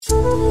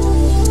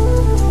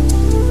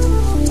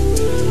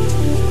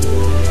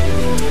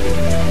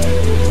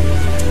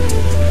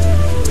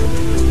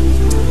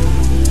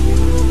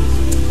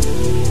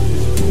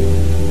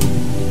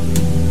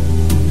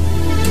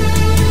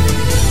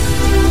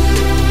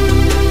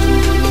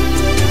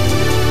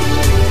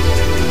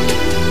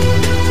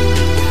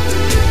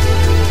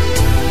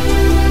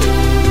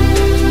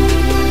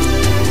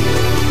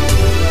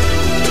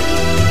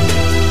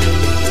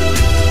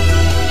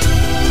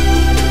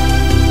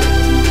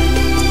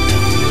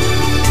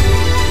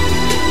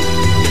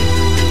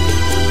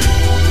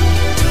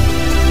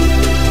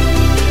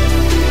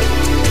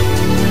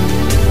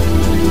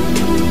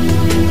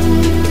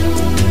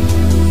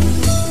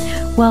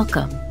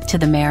Welcome to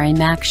the Mary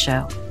Mac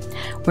Show,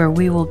 where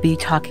we will be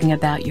talking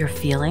about your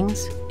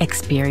feelings,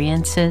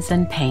 experiences,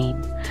 and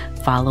pain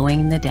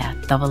following the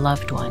death of a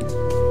loved one.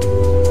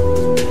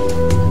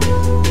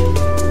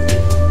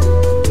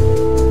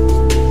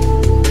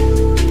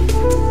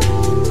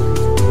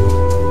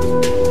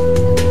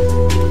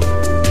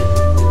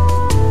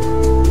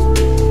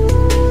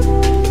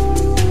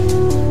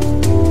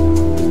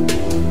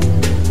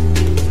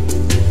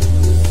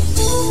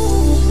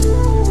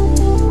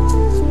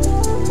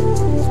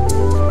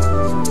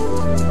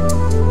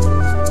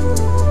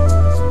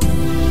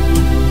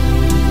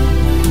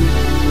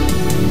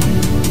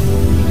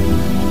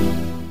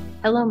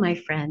 Hello, my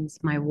friends,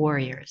 my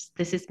warriors.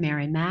 This is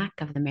Mary Mac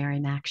of the Mary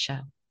Mac Show.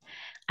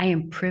 I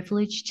am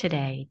privileged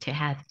today to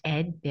have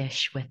Ed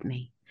Bisch with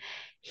me.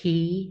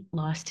 He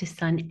lost his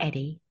son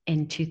Eddie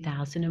in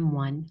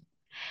 2001,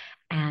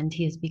 and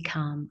he has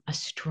become a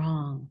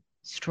strong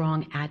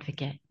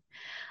advocate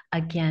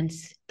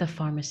against the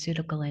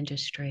pharmaceutical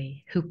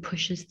industry who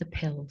pushes the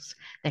pills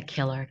that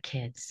kill our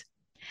kids.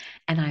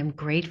 And I'm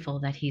grateful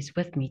that he's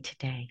with me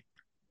today.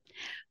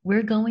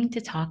 We're going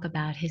to talk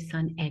about his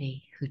son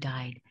Eddie, who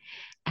died,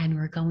 and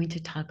we're going to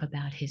talk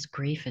about his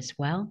grief as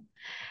well.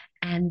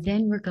 And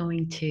then we're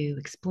going to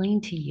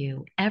explain to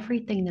you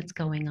everything that's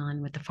going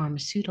on with the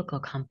pharmaceutical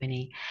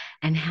company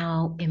and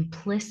how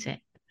implicit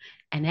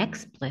and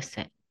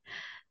explicit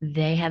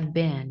they have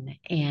been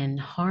in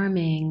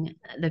harming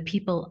the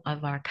people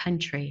of our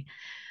country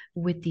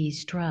with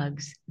these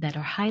drugs that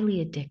are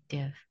highly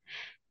addictive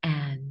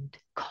and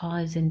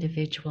cause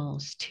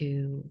individuals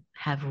to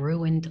have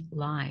ruined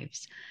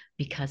lives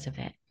because of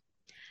it.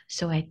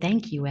 So I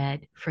thank you,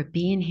 Ed, for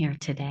being here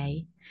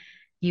today.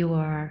 You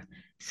are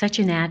such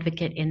an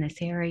advocate in this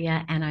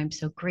area, and I'm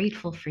so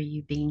grateful for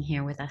you being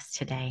here with us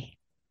today.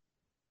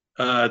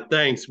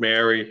 Thanks,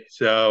 Mary.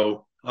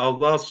 So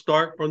I'll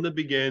start from the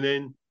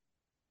beginning.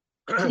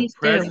 Please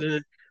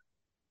do.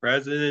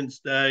 President's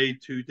Day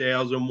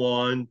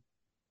 2001.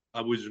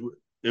 I was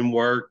in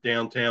work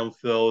downtown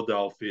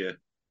Philadelphia.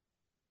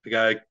 I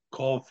got a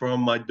call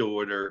from my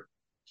daughter.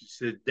 She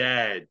said,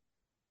 "Dad,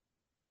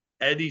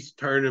 Eddie's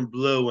turning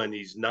blue and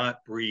he's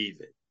not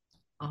breathing."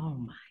 Oh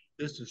my.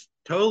 This is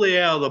totally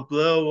out of the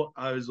blue.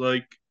 I was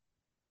like,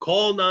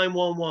 "Call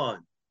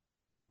 911."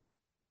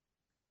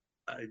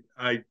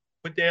 I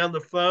put down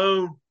the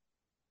phone,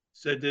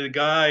 said to the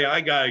guy,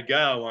 "I gotta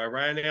go." I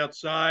ran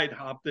outside,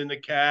 hopped in the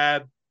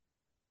cab.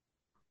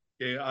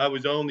 Yeah, I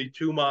was only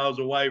 2 miles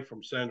away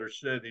from Center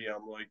City.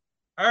 I'm like,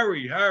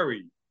 "Hurry,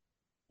 hurry."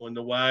 On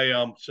the way,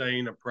 I'm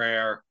saying a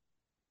prayer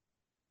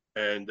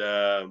and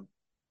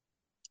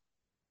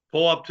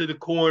pull up to the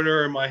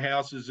corner, and my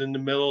house is in the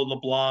middle of the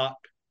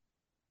block.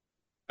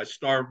 I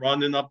start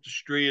running up the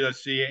street. I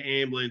see an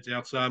ambulance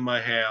outside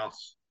my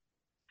house.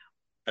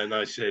 And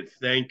I said,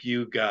 "Thank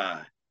you,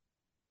 God."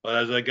 But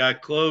as I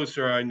got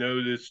closer, I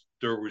noticed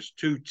there was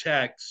two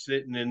techs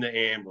sitting in the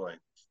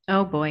ambulance.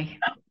 Oh boy.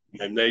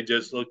 And they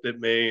just looked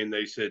at me and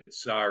they said,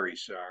 "Sorry,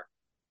 sir.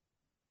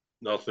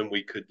 Nothing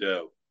we could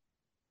do."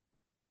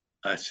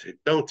 I said,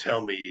 "Don't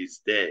tell me he's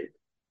dead."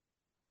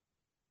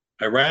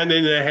 I ran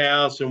into the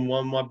house and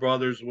one of my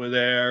brothers were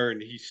there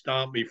and he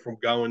stopped me from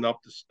going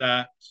up the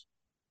steps.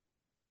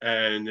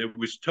 And it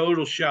was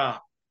total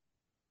shock.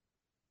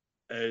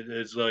 And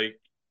it's like,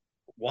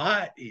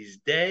 what? He's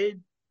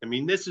dead? I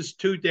mean, this is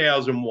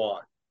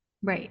 2001.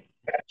 Right.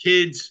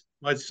 Kids,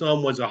 my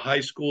son was a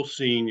high school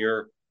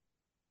senior.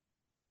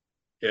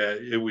 Yeah,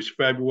 it was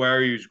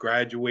February. He was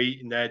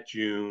graduating that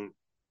June.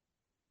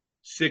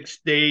 6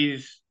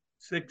 days,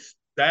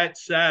 that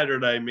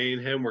Saturday, me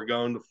and him were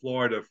going to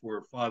Florida for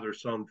a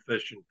father-son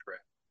fishing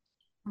trip.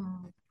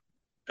 Oh.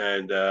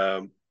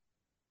 And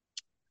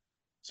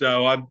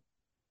so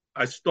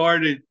I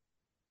started,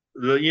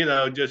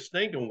 just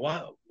thinking,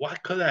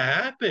 what could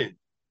have happened?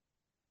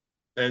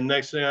 And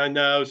next thing I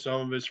know,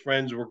 some of his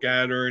friends were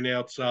gathering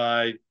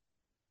outside.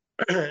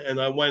 And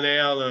I went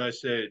out and I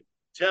said,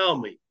 tell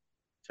me,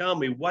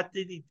 what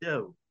did he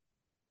do?"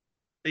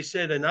 They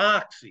said, "An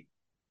oxy."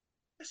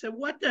 I said,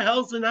 "What the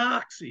hell's an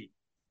oxy?"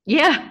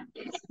 Yeah.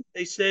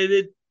 They said,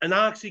 an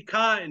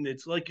OxyContin.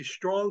 It's like a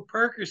strong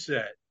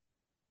Percocet.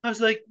 I was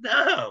like,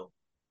 no,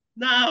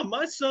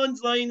 my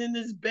son's laying in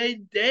his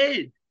bed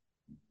dead.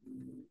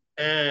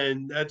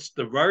 And that's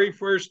the very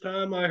first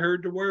time I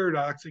heard the word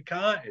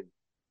OxyContin.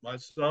 My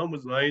son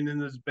was laying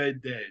in his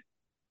bed dead.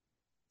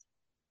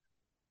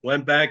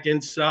 Went back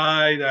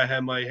inside. I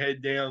had my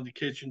head down on the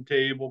kitchen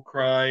table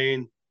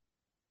crying.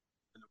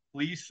 And the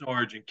police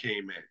sergeant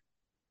came in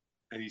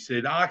and he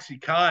said,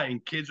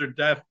 OxyContin, kids are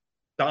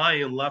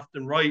dying left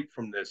and right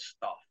from this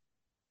stuff.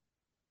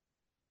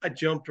 I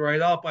jumped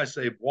right up. I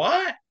said,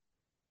 what?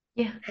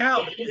 Yeah.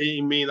 How?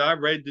 I mean, I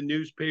read the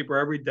newspaper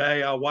every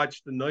day. I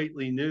watched the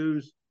nightly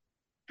news.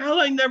 How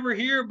did I never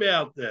hear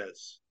about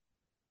this?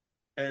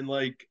 And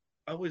like,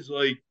 I was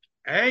like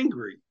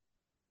angry.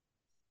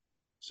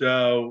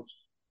 So,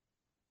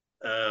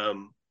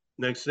 um,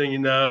 next thing you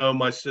know,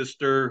 my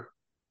sister,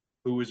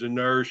 who was a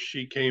nurse,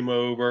 she came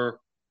over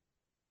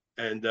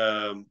and,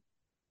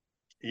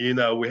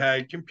 we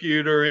had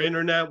computer,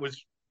 internet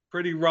was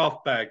pretty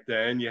rough back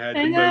then. You had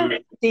I the know.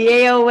 modem. The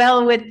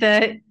AOL with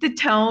the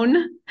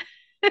tone.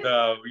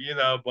 So,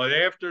 but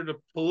after the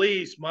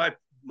police, my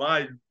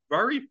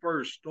very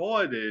first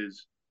thought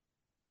is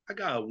I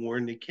gotta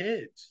warn the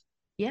kids.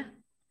 Yeah.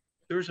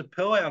 There's a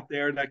pill out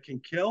there that can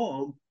kill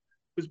them.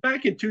 Because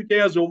back in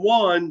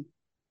 2001,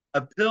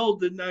 a pill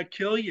did not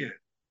kill you.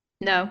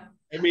 No.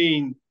 I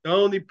mean, the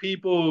only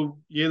people,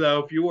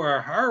 if you were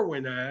a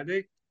heroin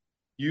addict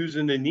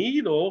using a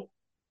needle,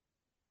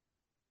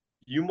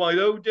 you might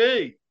OD.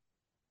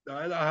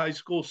 I had a high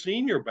school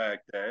senior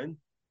back then.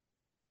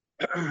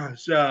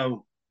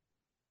 so,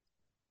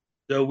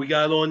 so we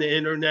got on the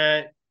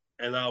internet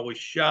and I was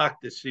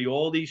shocked to see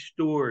all these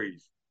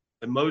stories.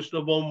 And most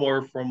of them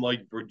were from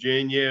like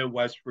Virginia,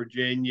 West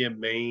Virginia,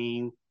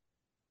 Maine.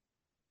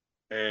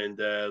 And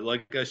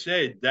like I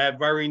said, that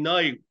very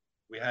night,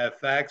 we had a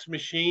fax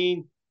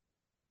machine.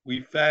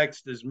 We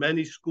faxed as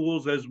many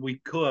schools as we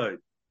could.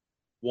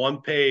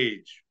 One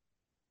page.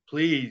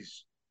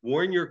 Please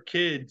warn your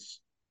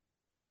kids,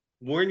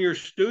 warn your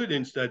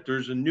students that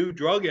there's a new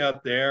drug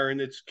out there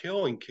and it's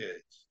killing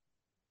kids.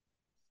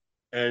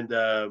 And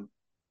one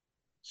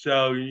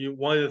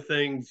of the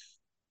things,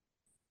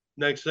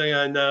 next thing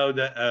I know,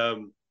 that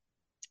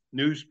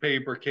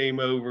newspaper came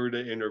over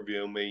to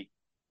interview me.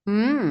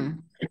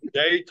 Mm.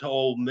 They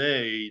told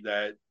me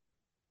that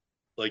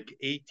like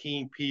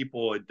 18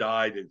 people had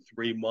died in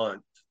 3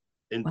 months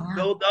in Wow.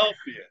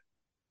 Philadelphia.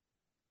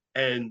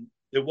 And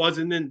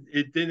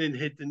it didn't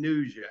hit the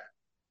news yet.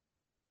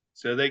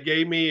 So they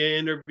gave me an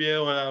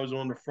interview and I was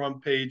on the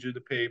front page of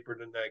the paper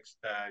the next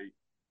day.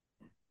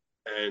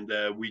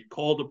 And we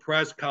called a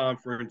press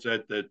conference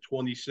at the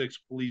 26th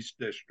Police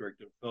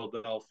District in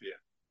Philadelphia.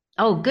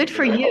 Oh, good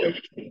for And you.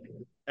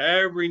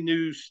 every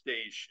news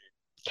station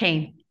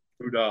Came.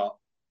 showed up.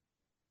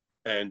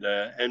 And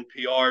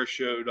NPR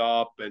showed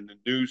up and the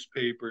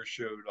newspaper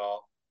showed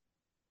up.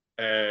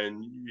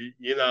 And,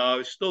 I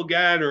was still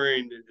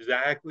gathering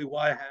exactly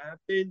what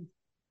happened,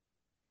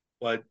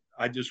 but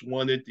I just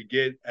wanted to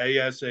get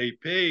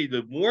ASAP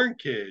to warn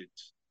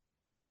kids.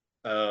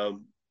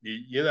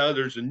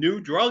 There's a new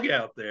drug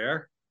out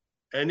there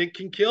and it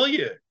can kill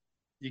you.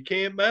 You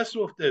can't mess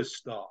with this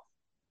stuff.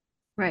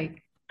 Right.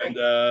 And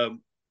so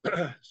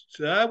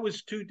that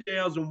was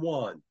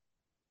 2001.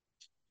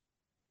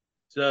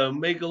 So,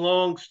 make a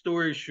long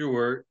story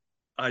short,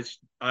 I,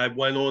 I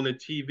went on a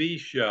TV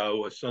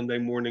show, a Sunday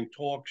morning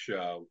talk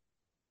show,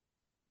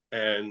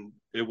 and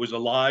it was a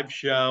live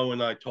show.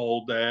 And I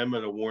told them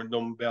and I warned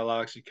them about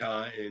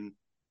OxyContin.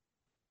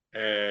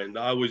 And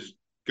I was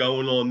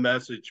going on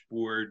message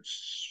boards,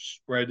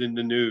 spreading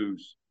the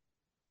news.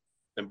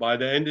 And by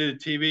the end of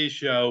the TV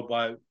show,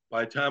 by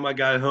the time I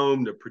got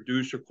home, the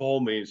producer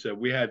called me and said,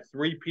 we had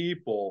three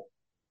people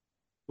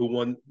who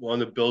want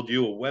to build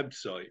you a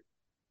website.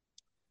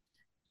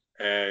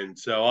 And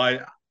so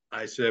I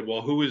said,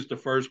 well, who is the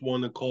first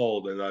one that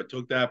called? And I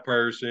took that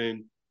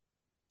person.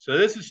 So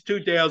this is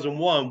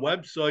 2001.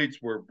 Websites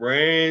were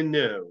brand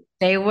new.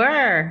 They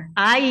were.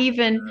 I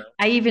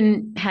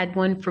even had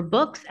one for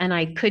books and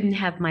I couldn't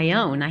have my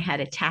own. I had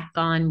to tack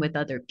on with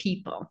other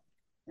people.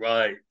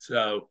 Right.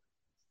 So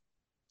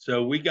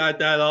we got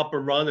that up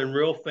and running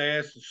real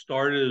fast. It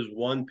started as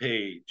one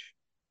page.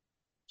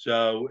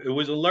 So it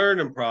was a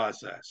learning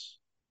process.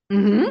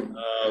 Hmm.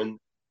 Um,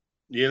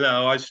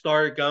 I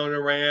started going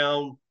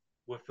around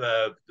with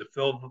the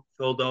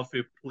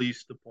Philadelphia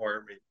Police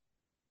Department,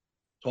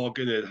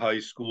 talking at high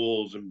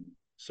schools and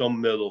some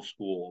middle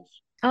schools.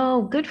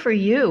 Oh, good for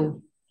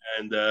you.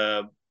 And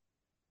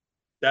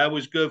that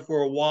was good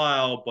for a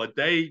while, but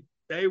they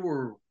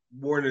were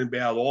warning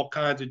about all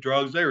kinds of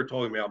drugs. They were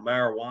talking about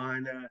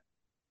marijuana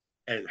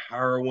and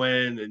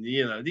heroin, and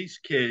these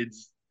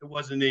kids. It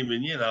wasn't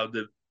even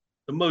the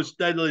most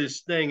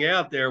deadliest thing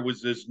out there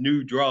was this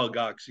new drug,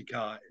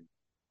 OxyContin.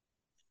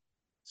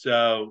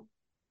 So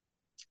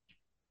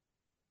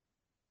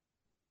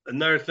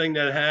another thing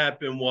that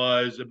happened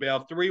was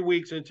about 3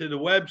 weeks into the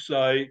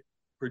website,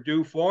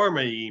 Purdue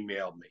Pharma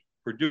emailed me.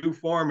 Purdue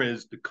Pharma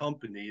is the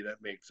company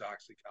that makes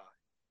OxyContin.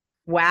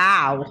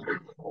 Wow.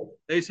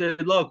 They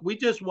said, "Look, we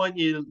just want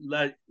you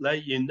to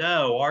let you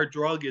know our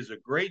drug is a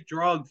great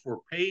drug for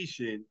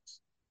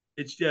patients.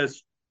 It's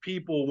just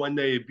people when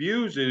they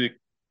abuse it,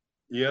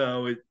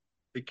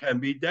 it can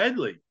be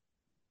deadly."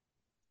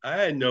 I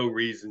had no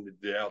reason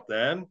to doubt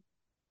them.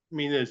 I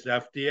mean, it's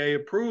FDA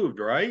approved,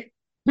 right?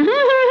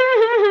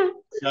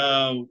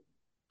 So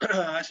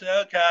I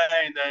said, okay.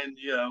 And then,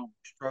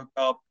 struck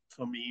up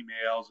some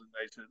emails and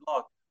they said,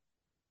 look,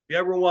 if you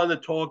ever want to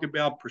talk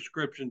about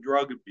prescription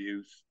drug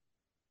abuse,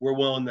 we're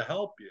willing to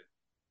help you.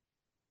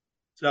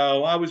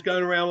 So I was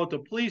going around with the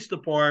police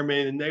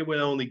department and they would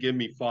only give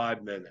me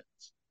 5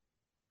 minutes.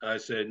 I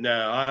said,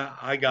 no,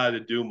 I got to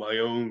do my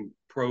own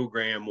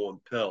program on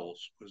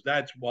pills because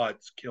that's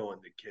what's killing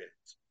the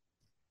kids.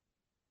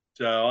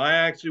 So I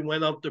actually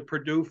went up to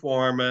Purdue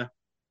Pharma.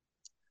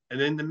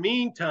 And in the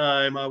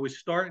meantime, I was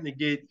starting to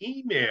get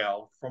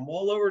email from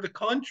all over the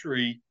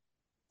country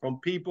from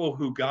people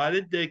who got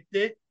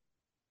addicted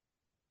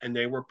and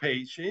they were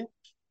patients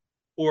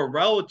or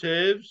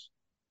relatives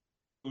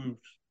whose,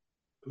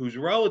 whose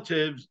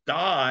relatives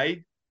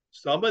died.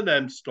 Some of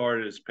them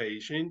started as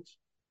patients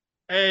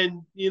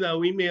and,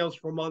 emails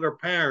from other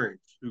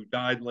parents who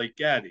died like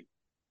Getty,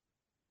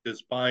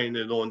 just buying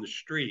it on the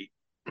street.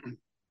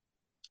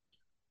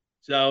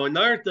 So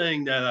another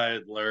thing that I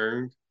had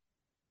learned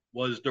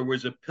was there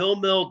was a pill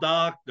mill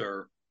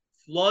doctor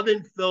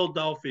flooding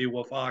Philadelphia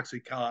with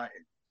OxyContin.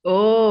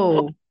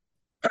 Oh,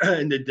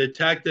 And the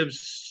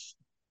detectives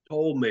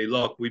told me,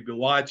 look, we've been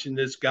watching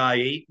this guy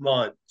 8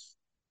 months.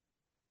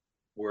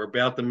 We're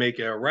about to make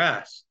an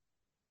arrest.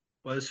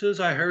 But as soon as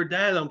I heard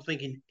that, I'm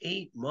thinking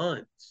 8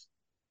 months.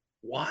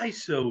 Why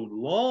so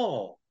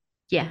long?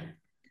 yeah.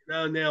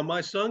 Now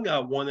my son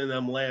got one of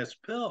them last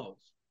pills.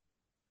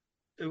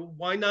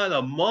 Why not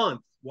a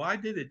month? Why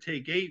did it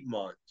take 8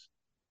 months?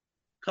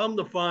 Come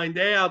to find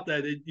out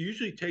that it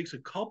usually takes a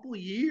couple of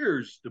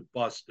years to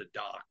bust a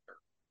doctor.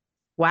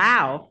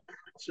 Wow.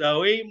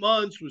 So 8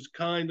 months was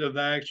kind of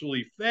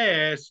actually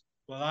fast,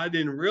 but I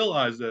didn't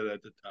realize that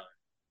at the time.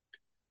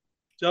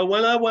 So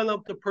when I went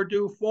up to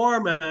Purdue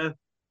Pharma,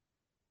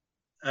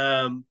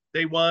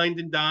 they wined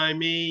and dined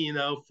me,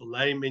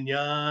 filet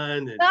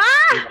mignon and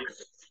Ah!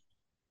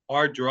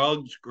 our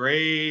drugs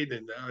great.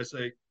 And I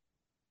say,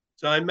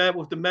 so I met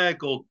with the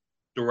medical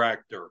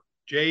director,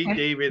 J.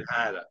 David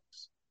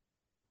Haddocks.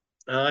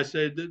 And I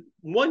said, the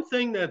one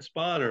thing that's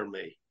bothering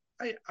me,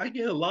 I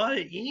get a lot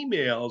of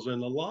emails,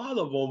 and a lot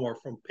of them are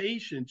from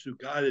patients who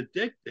got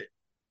addicted.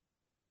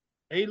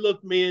 And he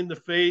looked me in the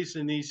face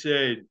and he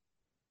said,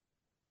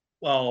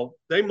 well,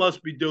 they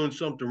must be doing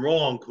something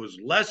wrong because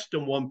less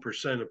than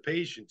 1% of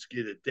patients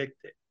get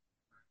addicted.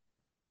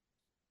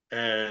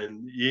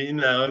 And,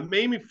 it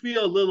made me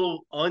feel a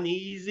little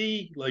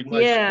uneasy, like my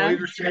Yeah.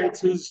 spider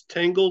senses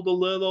tingled a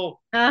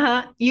little.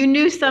 Uh-huh. You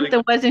knew Like,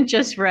 something wasn't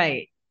just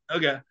right.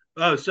 okay.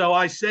 Oh, so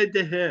I said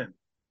to him,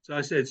 so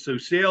I said, so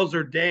sales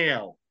are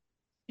down.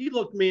 He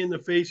looked me in the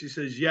face. He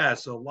says,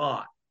 yes, a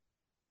lot.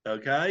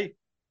 Okay.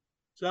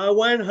 So I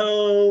went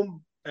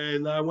home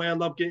and I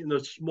wound up getting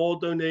a small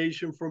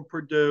donation from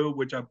Purdue,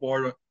 which I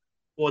bought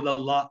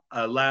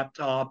a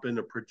laptop and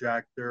a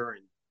projector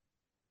and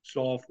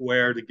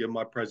software to give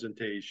my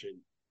presentation.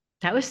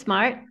 That was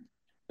smart.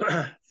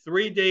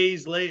 3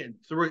 days later,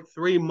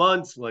 3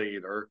 months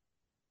later,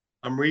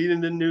 I'm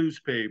reading the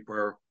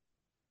newspaper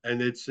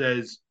and it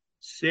says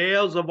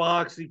sales of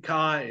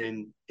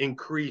OxyContin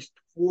increased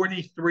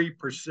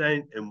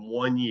 43% in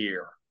 1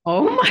 year.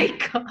 Oh my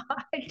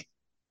God.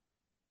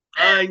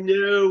 I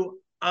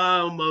knew I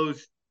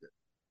almost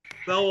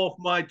fell off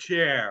my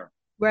chair.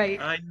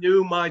 Right. I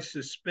knew my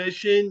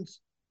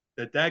suspicions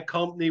that that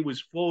company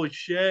was full of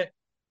shit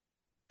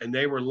and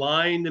they were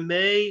lying to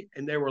me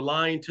and they were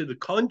lying to the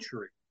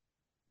country.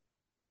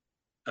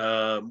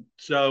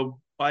 So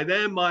by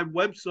then, my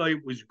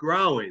website was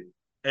growing.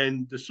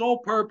 And the sole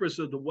purpose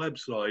of the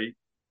website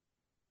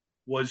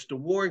was to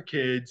warn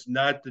kids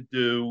not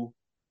to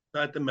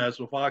mess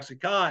with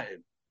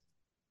OxyContin.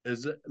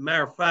 As a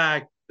matter of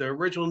fact, the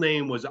original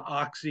name was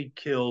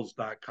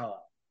OxyKills.com.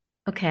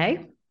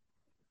 Okay.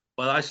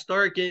 But I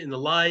started getting a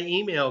lot of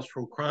emails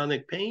from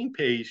chronic pain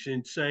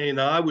patients saying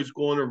I was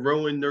going to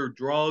ruin their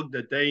drug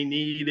that they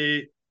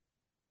needed.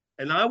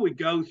 And I would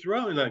go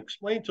through and I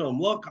explain to them,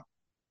 look,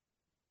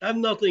 I have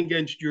nothing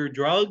against your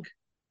drug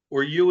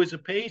or you as a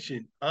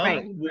patient. Right.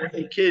 I'm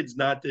warning kids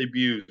not to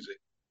abuse it.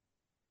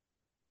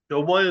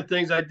 So one of the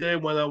things I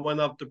did when I went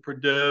up to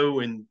Purdue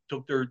and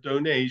took their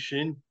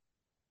donation,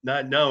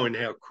 not knowing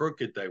how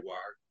crooked they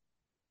were,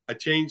 I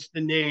changed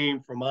the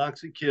name from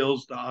Oxy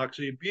Kills to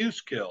Oxy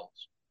Abuse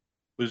Kills.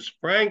 Because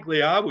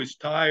frankly, I was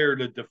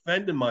tired of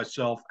defending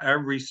myself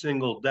every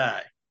single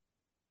day.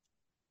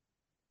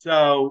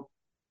 So,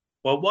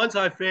 but once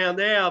I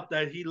found out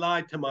that he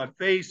lied to my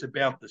face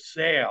about the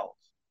sales,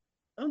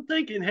 I'm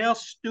thinking, how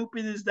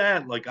stupid is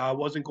that? Like, I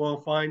wasn't going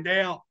to find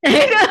out.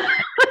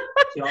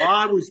 So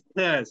I was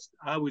pissed.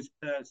 I was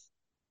pissed.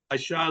 I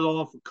shot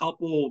off a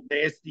couple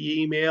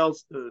nasty emails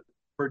to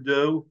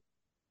Purdue,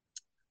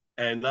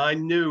 and I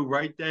knew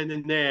right then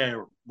and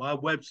there my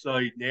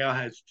website now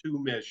has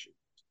two missions.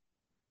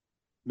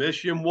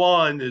 Mission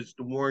one is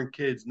to warn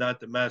kids not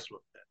to mess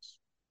with this.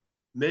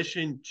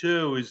 Mission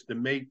two is to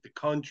make the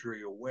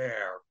country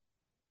aware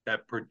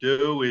that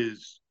Purdue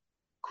is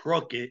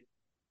crooked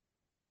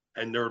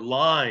and they're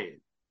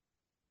lying.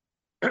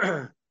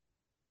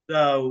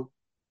 So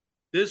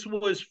This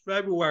was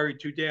February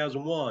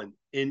 2001.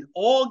 In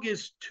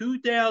August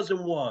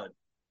 2001,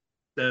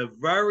 the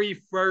very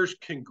first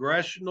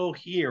congressional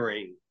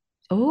hearing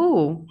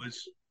Oh,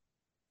 was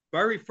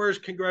very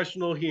first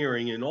congressional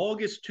hearing in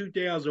August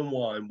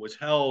 2001 was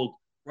held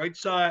right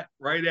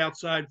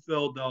outside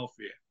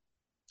Philadelphia.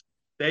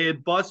 They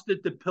had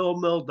busted the pill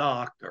mill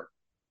doctor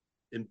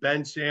in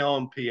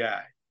Bensalem,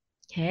 PA.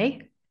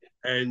 okay.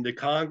 And the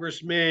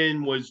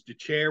congressman was the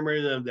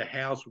chairman of the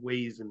House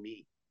Ways and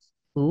Means.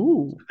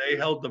 Ooh, So they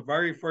held the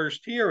very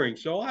first hearing.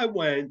 So I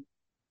went,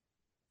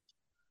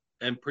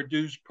 and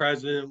Purdue's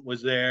president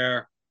was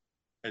there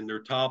and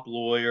their top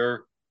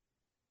lawyer.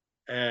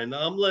 And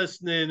I'm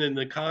listening, and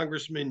the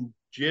congressman,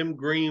 Jim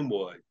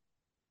Greenwood,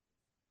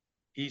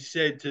 he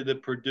said to the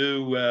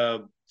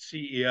Purdue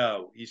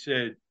CEO, he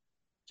said,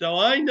 so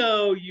I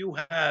know you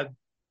have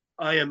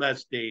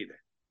IMS data,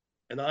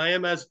 and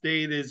IMS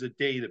data is a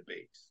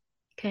database.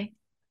 okay.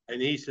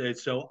 And he said,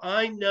 so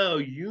I know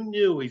you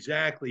knew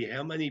exactly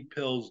how many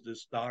pills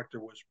this doctor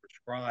was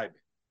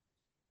prescribing.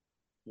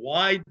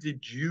 Why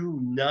did you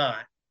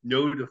not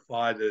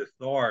notify the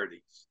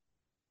authorities?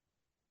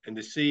 And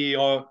the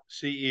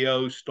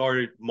CEO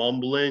started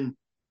mumbling,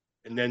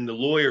 and then the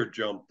lawyer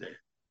jumped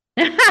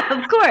in.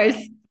 Of course.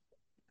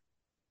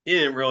 He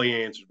didn't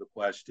really answer the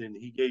question.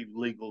 He gave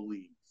legal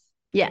leads.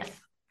 Yes.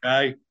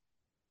 Okay.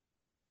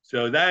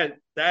 So that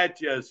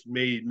just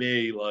made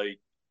me like,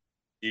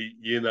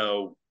 you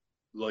know,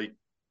 like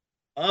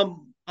I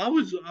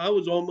was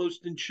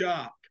almost in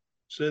shock.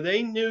 So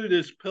they knew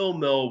this pill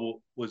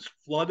mill was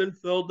flooding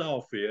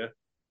Philadelphia,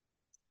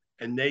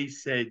 and they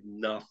said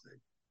nothing.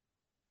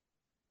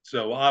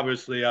 So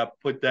obviously, I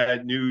put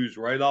that news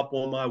right up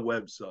on my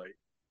website.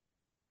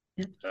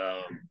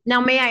 Now,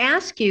 may I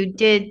ask you,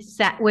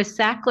 was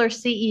Sackler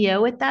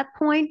CEO at that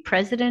point,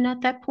 president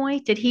at that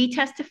point? Did he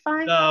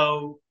testify?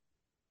 So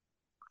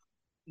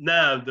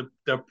no,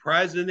 the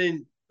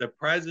president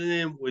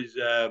was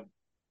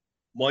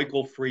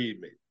Michael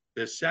Friedman.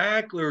 The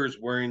Sacklers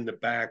were in the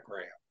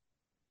background.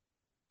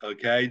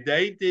 Okay,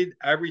 they did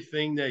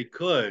everything they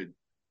could.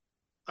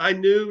 I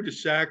knew the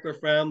Sackler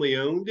family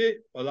owned it,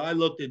 but I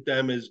looked at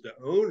them as the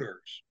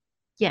owners,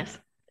 Yes.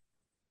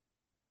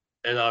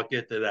 and I'll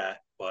get to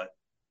that. But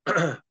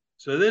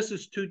so this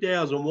is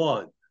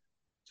 2001.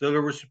 So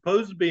there was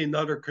supposed to be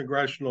another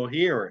congressional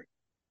hearing.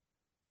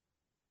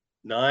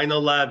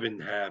 9/11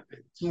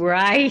 happens,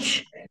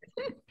 Right.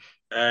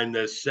 and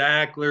the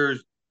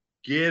Sacklers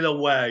get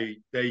away.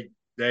 They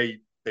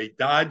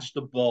dodged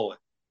the bullet.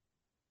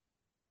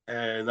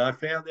 And I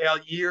found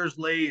out years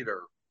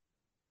later,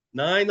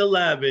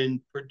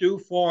 9/11, Purdue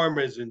Farm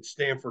is in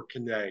Stamford,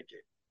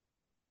 Connecticut.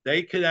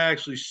 They could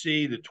actually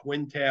see the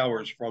Twin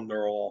Towers from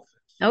their office.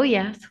 Oh,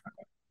 yes.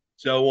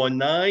 So on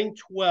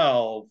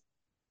 9/12,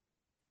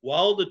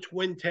 while the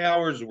Twin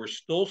Towers were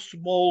still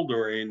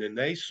smoldering and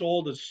they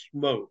saw the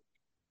smoke,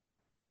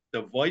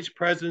 the vice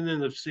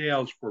president of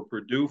sales for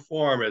Purdue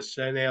Farm has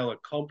sent out a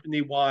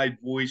company wide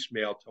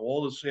voicemail to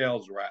all the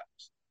sales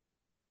reps.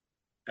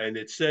 And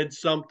it said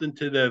something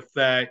to the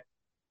effect,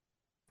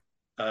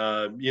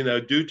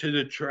 due to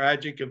the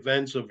tragic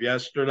events of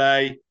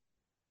yesterday,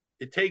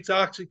 it takes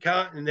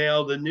OxyContin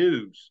out of the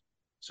news.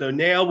 So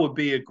now would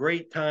be a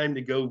great time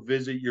to go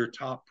visit your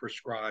top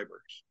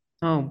prescribers.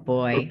 Oh,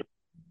 boy.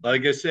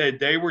 Like I said,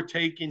 they were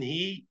taking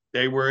heat,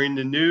 they were in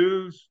the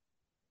news.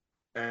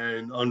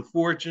 And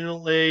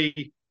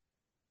unfortunately,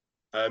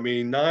 I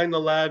mean,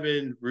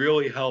 9/11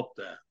 really helped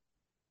them.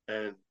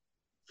 And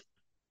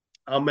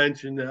I'll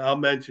mention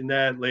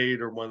that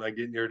later when I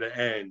get near the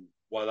end,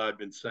 what I've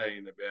been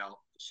saying about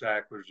the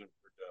Sacklers and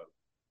Purdue.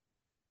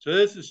 So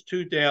this is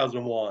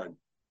 2001.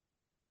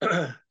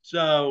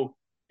 So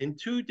in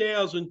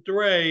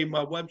 2003,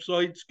 my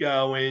website's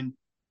going,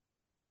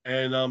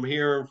 and I'm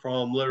hearing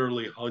from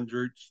literally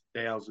hundreds,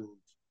 thousands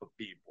of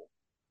people.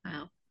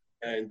 Wow.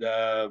 And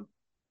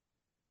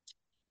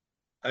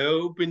I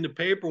opened the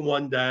paper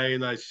one day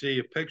and I see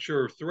a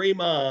picture of three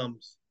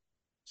moms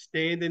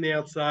standing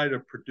outside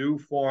of Purdue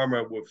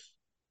Pharma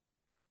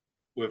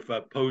with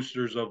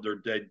posters of their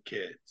dead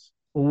kids.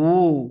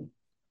 Ooh.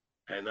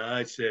 And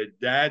I said,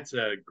 that's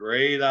a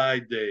great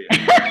idea.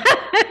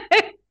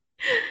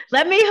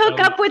 Let me hook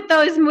So, up with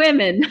those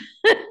women.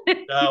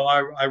 so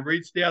I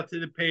reached out to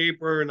the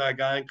paper and I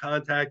got in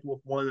contact with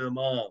one of the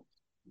moms.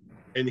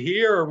 And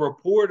here a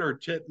reporter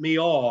tipped me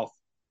off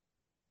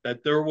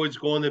that there was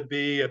going to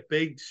be a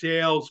big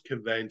sales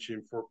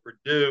convention for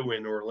Purdue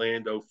in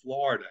Orlando,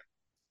 Florida.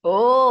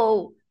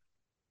 Oh,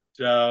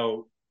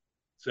 So,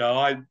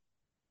 so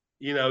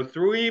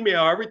through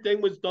email, everything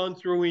was done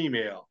through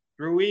email.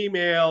 Through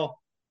email,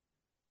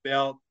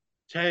 about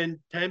 10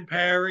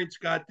 parents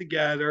got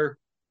together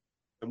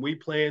and we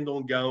planned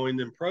on going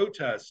and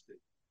protesting.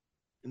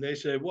 And they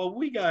said, well,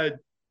 we got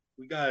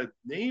to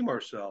name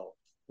ourselves.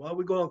 What are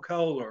we going to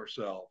call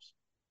ourselves?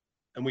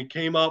 And we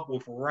came up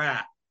with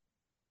RAP,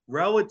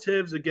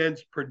 Relatives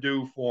Against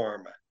Purdue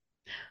Pharma.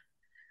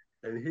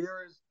 And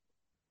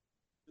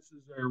this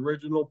is the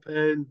original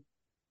pen.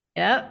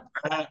 yep.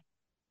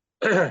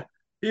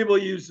 People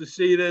used to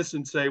see this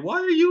and say, "Why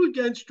are you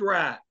against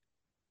rat?"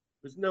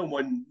 Because no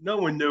one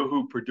knew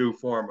who Purdue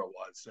Pharma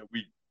was, so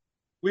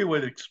we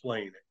would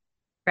explain it.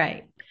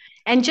 Right.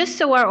 And just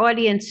so our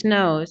audience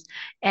knows,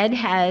 Ed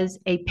has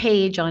a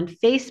page on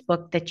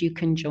Facebook that you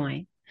can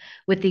join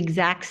with the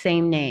exact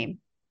same name.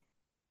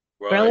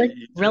 Right.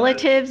 He does.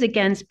 Relatives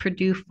Against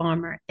Purdue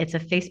Farmer. It's a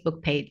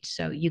Facebook page,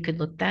 so you could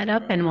look that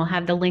up and we'll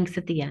have the links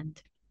at the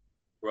end.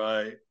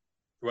 Right.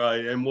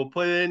 Right. And we'll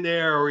put it in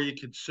there, or you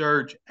could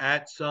search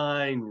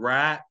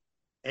 @rat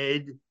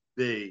Ed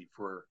B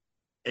for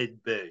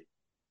Ed B.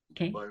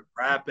 Okay. But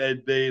rap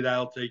Ed B,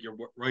 that'll take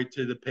you right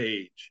to the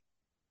page.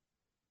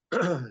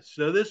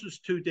 So this was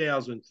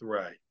 2003.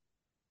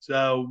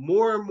 So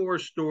more and more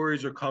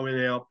stories are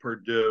coming out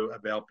Purdue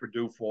about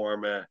Purdue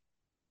Pharma.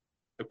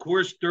 Of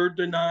course, they're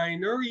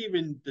denying, or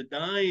even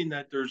denying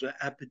that there's an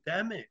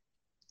epidemic.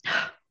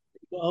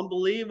 It's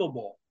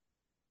unbelievable.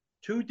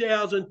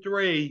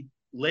 2003,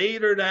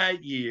 later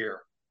that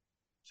year.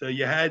 So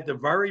you had the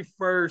very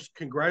first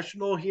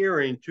congressional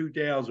hearing,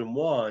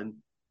 2001.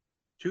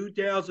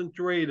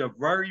 2003, the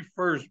very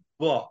first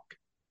book,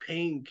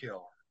 Painkiller,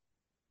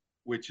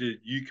 which is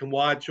you can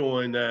watch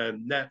on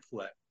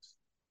Netflix.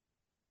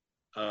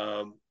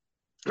 Um,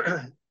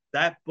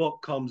 that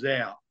book comes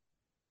out,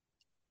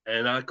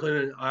 and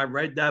I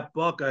read that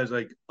book. I was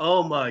like,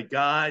 oh my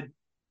god,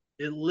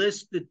 it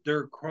listed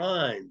their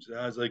crimes. And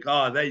I was like,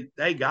 oh,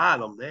 they got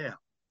them now.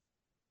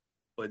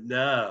 But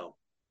no.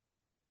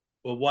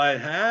 But what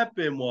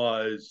happened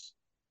was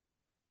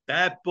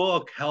that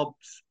book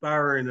helped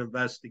spur an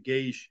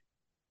investigation.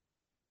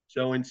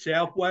 So in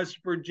Southwest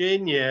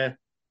Virginia,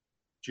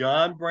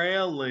 John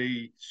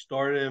Brownlee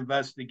started an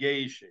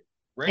investigation.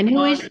 And Rick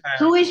who is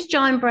Moncastle.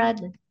 John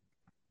Bradley?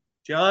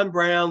 John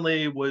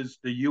Brownlee was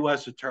the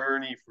U.S.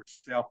 attorney for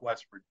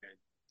Southwest Virginia.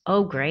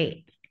 Oh,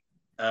 great.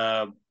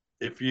 Um,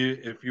 if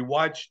you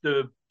watch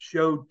the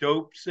show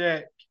Dope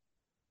Sick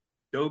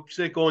on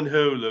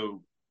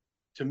Hulu,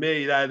 to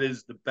me that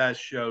is the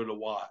best show to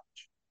watch.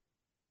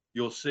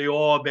 You'll see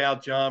all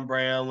about John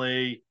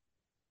Brownlee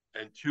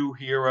and two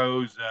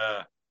heroes,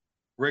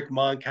 Rick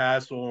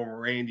Moncastle and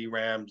Randy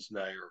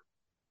Ramsnayer.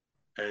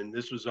 And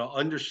this was an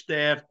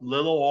understaffed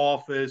little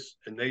office,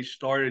 and they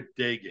started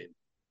digging.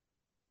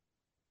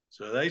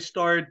 So they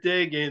started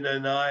digging,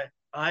 and I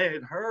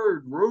had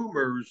heard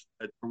rumors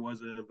that there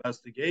was an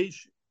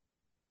investigation.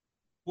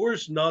 Of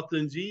course,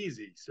 nothing's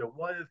easy. So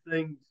one of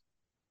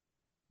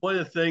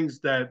the things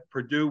that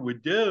Purdue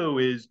would do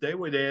is they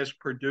would ask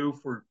Purdue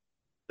for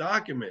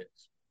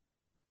documents.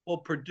 Well,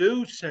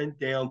 Purdue sent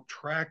down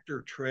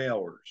tractor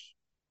trailers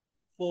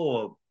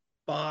full of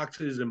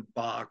boxes and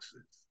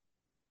boxes.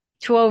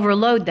 To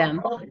overload them.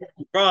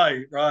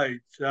 Right, right.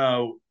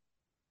 So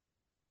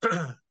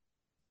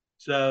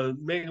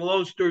make a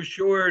long story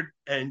short,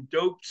 and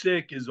Dope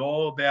Sick is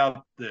all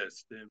about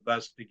this, the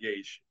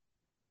investigation.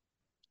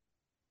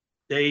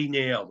 They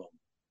nailed them.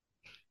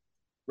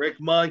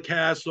 Rick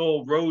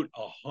Moncastle wrote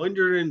a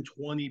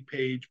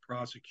 120-page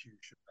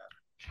prosecution.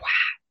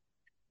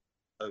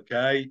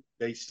 Okay.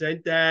 They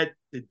sent that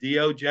to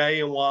DOJ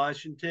in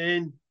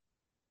Washington.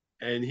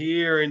 And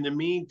here in the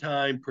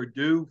meantime,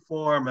 Purdue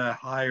Pharma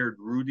hired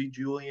Rudy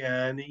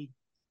Giuliani.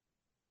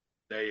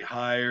 They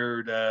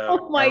hired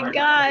Oh my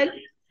God.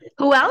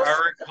 Who else?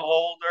 Eric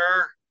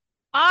Holder.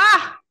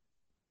 Ah,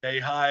 They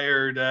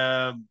hired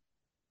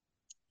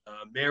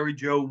Mary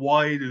Jo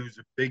White, who's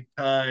a big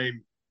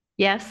time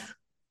yes.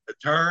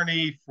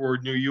 attorney for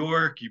New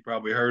York. You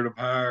probably heard of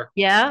her.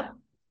 Yeah.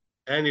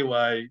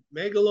 Anyway,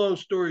 make a long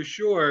story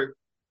short,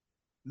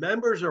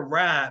 members of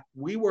RAP,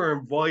 we were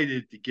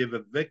invited to give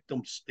a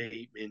victim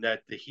statement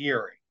at the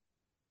hearing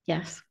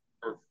Yes.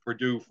 for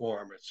Purdue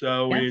Pharma.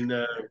 So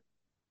Yes.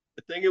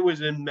 I think it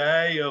was in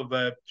May of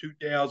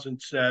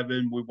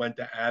 2007, we went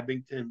to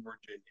Abington,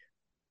 Virginia.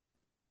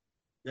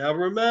 Now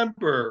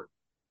remember,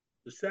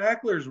 the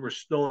Sacklers were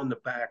still in the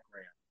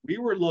background. We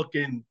were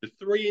looking, the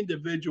three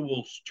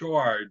individuals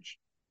charged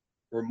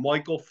were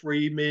Michael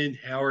Friedman,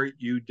 Howard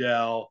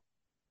Udell,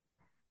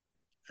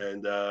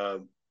 and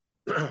I'll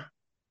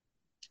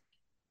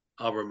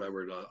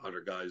remember the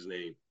other guy's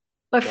name.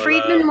 But But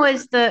Friedman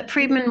was the president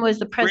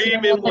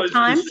Friedman at the was the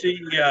time.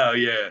 CEO,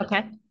 yeah.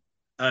 Okay.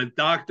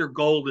 Dr.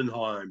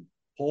 Goldenheim,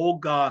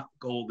 Holgott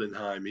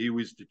Goldenheim, he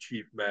was the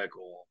chief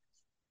medical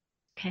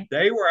officer. Okay.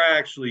 They were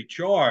actually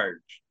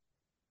charged,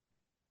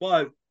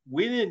 but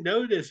we didn't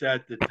know this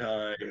at the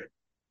time.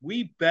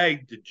 We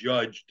begged the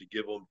judge to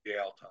give them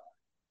jail time.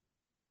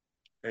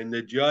 And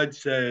the judge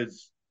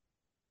says,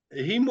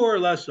 he more or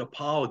less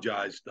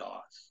apologized to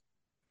us.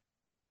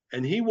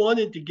 And he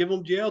wanted to give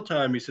them jail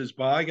time. He says,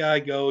 but I got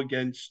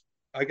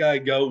to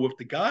go with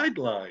the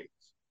guidelines.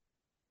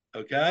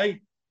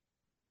 Okay.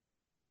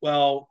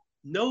 Well,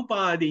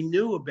 nobody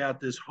knew about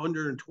this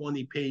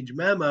 120-page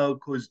memo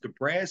because the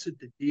brass at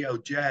the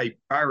DOJ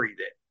buried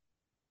it.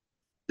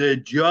 The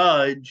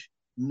judge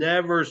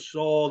never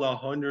saw the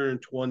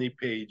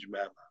 120-page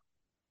memo.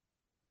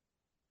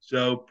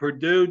 So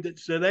Purdue,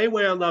 so they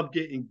wound up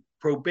getting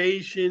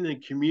probation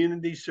and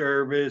community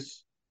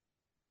service.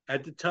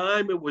 At the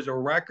time, it was a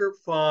record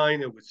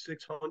fine. It was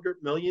 $600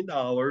 million.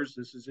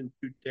 This is in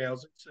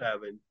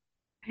 2007.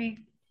 Right.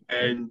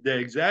 And the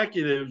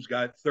executives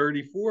got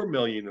 34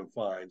 million in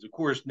fines. Of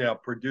course, now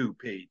Purdue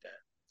paid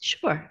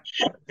Sure.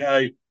 that.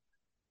 Okay.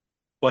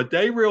 But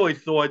they really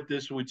thought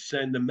this would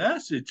send a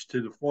message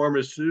to the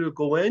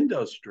pharmaceutical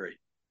industry.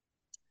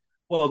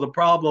 Well, the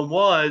problem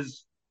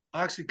was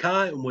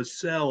OxyContin was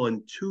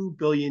selling $2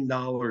 billion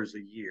a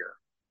year.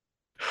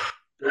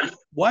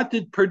 What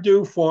did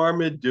Purdue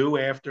Pharma do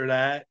after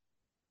that?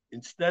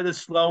 Instead of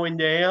slowing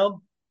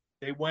down,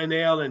 they went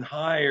out and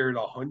hired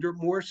 100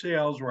 more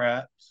sales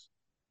reps,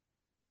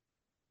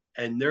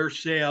 and their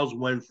sales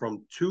went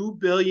from 2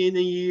 billion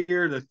a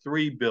year to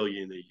 3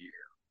 billion a year.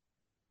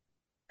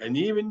 And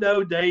even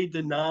though they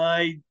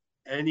denied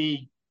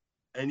any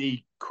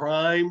any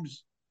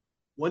crimes,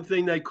 one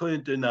thing they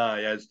couldn't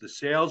deny, as the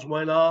sales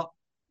went up,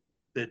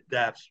 the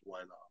deaths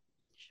went up.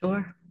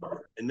 Sure.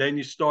 And then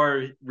you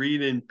start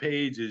reading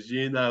pages,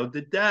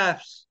 the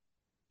deaths,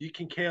 you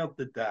can count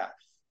the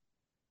deaths,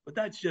 but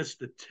that's just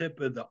the tip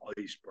of the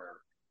iceberg.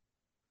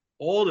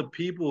 All the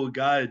people who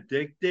got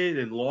addicted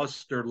and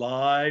lost their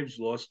lives,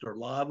 lost their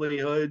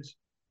livelihoods,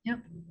 Yep.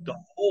 the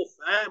whole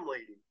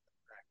family.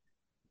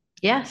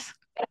 Yes.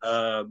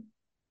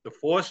 The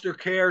foster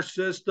care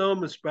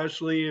system,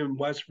 especially in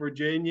West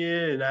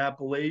Virginia and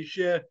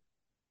Appalachia,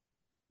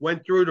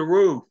 went through the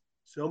roof.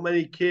 So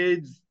many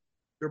kids,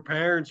 their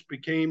parents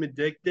became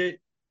addicted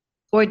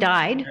Or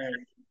died.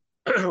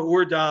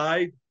 or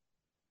died.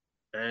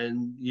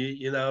 And,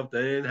 if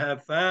they didn't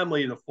have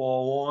family to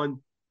fall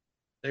on,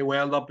 they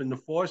wound up in the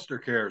foster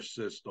care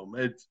system.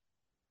 It's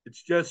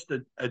just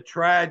a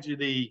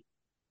tragedy.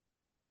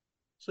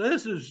 So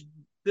this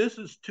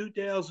is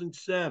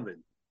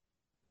 2007.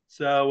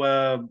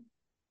 So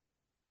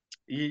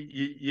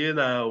you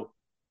know,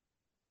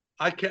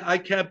 I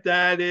kept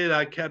at it.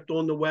 I kept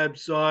on the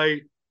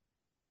website.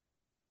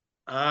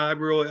 I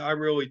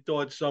really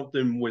thought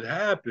something would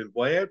happen.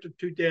 But after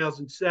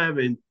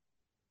 2007,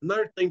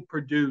 another thing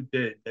Purdue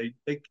did, they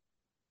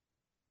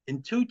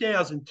in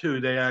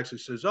 2002 they actually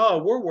says, "Oh,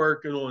 we're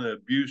working on an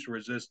abuse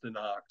resistant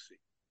oxy."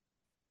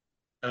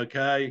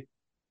 Okay,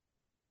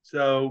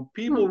 so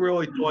people Hmm.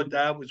 really thought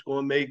that was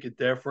going to make a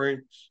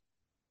difference,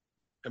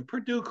 and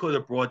Purdue could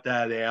have brought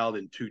that out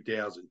in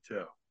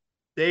 2002.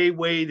 They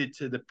waited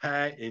till the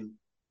patent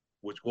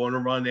was going to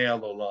run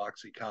out on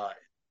OxyContin.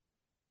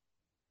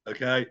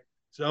 Okay,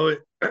 so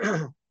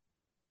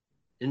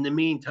in the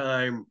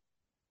meantime,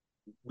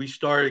 we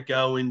started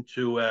going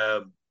to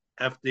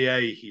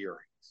FDA hearings.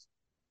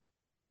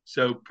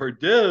 So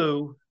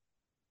Purdue,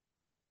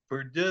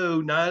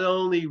 not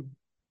only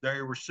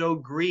they were so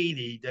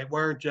greedy, they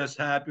weren't just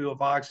happy with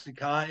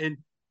OxyContin.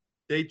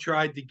 They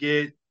tried to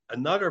get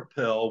another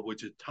pill,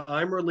 which is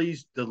time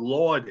release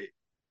Dilaudid,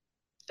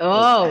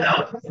 called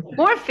Oh,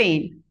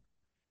 morphine.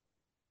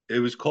 it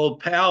was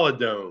called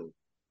Paladone.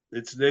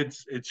 It's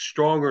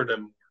stronger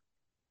than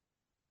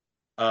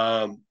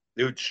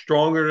it's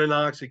stronger than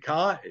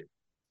OxyContin.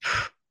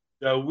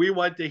 So we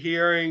went to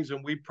hearings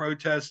and we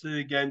protested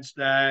against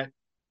that.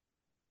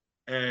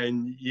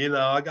 And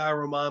I gotta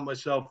remind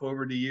myself,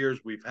 over the years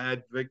we've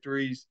had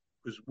victories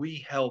because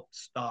we helped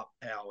stop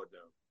Paladone.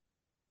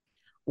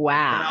 And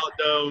Wow.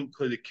 Paladone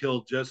could have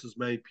killed just as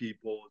many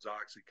people as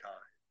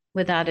OxyContin.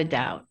 Without a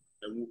doubt.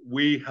 And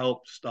we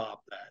helped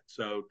stop that.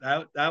 So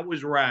that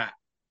was rap.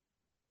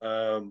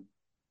 Um,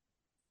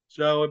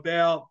 so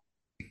about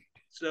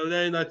so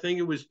then I think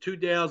it was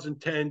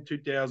 2010,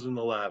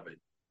 2011.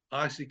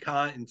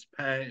 OxyContin's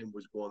patent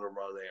was going to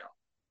run out.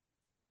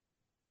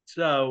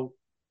 So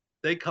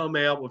they come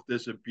out with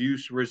this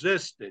abuse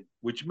resistant,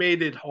 which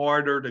made it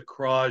harder to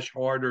crush,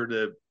 harder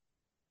to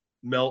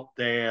melt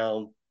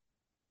down,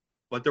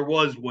 but there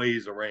was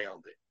ways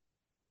around it.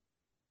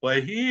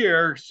 But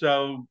here,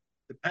 so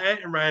the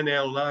patent ran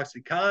out on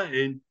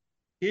OxyContin.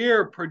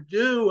 Here,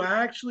 Purdue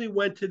actually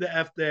went to the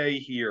FDA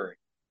hearing.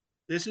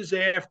 This is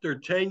after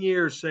 10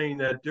 years saying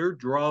that their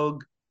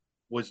drug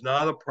was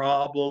not a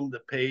problem, the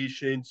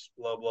patients,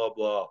 blah, blah,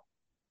 blah.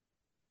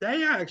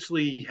 They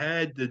actually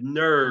had the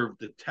nerve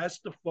to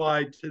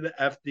testify to the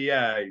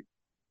FDA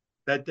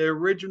that the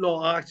original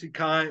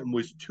OxyContin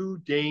was too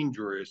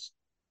dangerous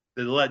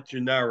to let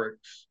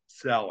generics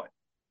sell it.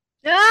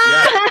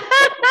 Yes,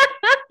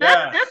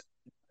 yes.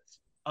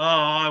 Oh,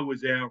 I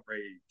was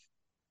outraged.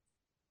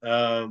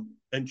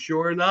 And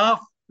sure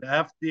enough, the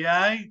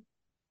FDA,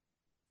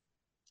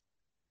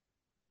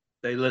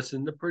 they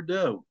listened to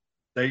Purdue.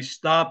 They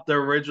stopped the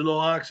original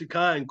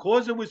OxyContin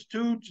because it was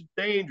too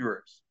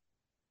dangerous.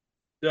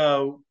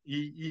 So,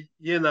 this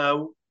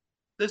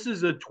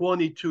is a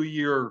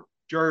 22-year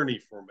journey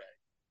for me.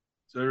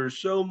 So there's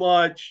so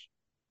much,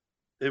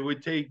 it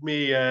would take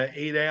me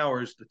 8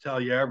 hours to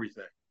tell you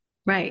everything.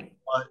 Right.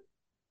 But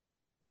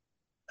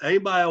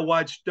anybody who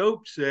watch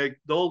Dope Sick,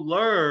 they'll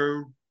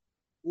learn,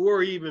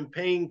 or even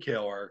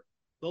Painkiller,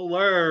 they'll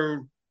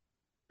learn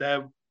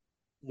that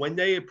when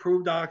they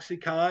approved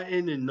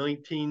OxyContin in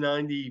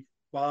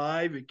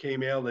 1995, it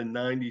came out in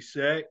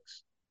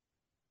 96.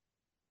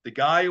 The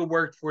guy who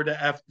worked for the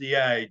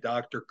FDA,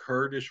 Dr.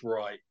 Curtis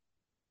Wright,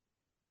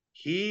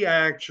 he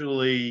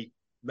actually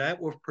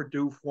met with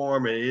Purdue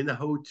Pharma in a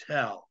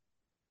hotel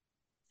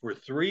for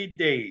 3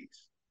 days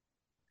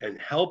and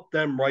helped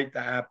them write the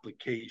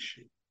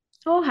application.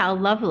 Oh, how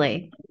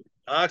lovely.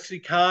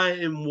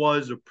 OxyContin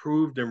was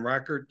approved in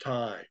record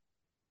time.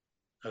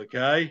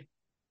 Okay.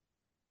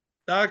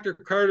 Dr.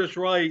 Curtis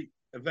Wright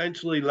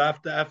eventually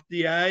left the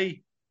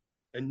FDA,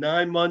 and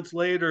 9 months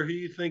later, who do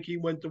you think he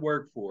went to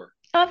work for?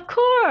 Of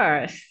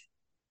course.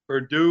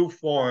 Purdue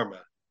Pharma.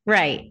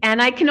 Right.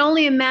 And I can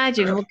only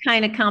imagine what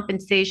kind of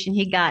compensation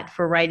he got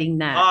for writing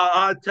that.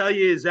 I'll tell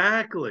you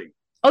exactly.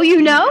 Oh, you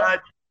He know?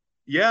 got,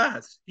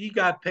 yes, he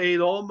got paid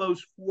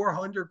almost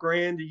 400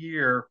 grand a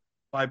year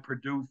by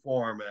Purdue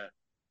Pharma,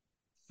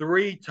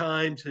 3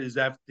 times his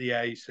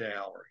FDA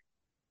salary.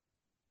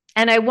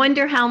 And I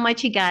wonder how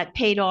much he got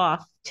paid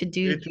off to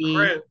do It's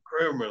the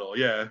criminal.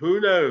 Yeah. Who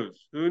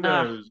knows? Who uh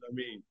knows? I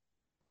mean,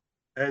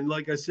 and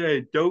like I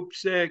said, Dope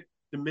Sick,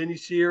 the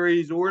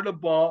miniseries or the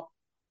book,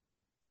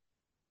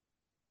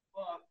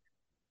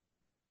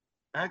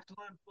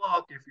 excellent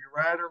book. If you're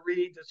ready to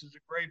read, this is a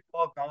great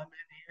book. I'm in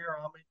here.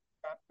 I'm in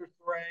chapter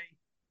 3,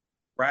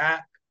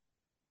 Rat,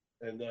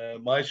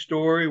 and my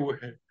story.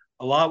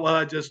 A lot what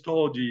I just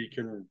told you, you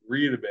can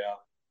read about.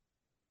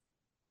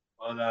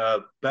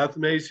 But Beth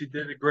Macy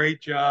did a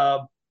great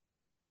job,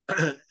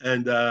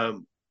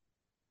 and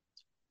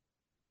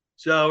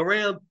so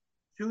around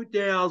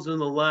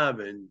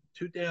 2011,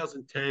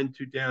 2010,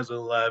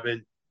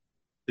 2011,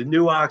 the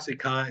new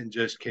OxyContin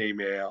just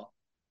came out.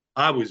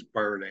 I was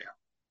burnt out.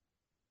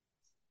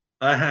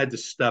 I had to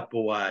step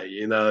away.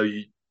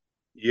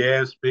 You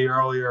asked me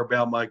earlier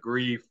about my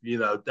grief.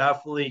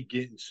 Definitely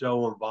getting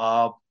so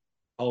involved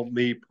helped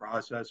me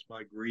process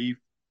my grief.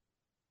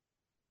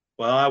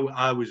 But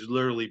I was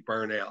literally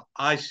burnt out.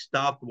 I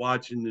stopped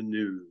watching the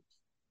news.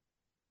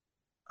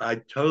 I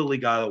totally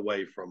got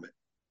away from it.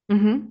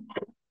 hmm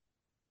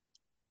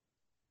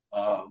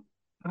Um,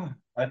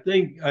 I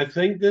think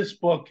this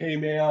book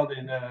came out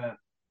in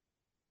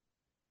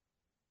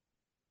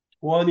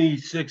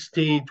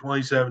 2016,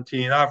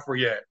 2017. I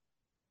forget.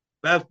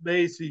 Beth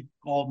Macy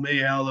called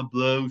me out of the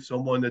blue.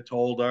 Someone that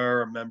told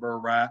her, a member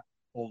of Rap,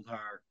 told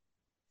her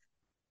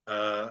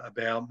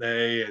about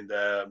me, and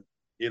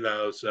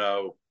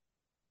so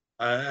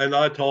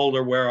I told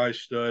her where I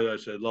stood. I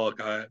said, "Look,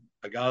 I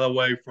got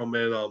away from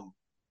it,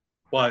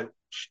 but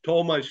she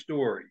told my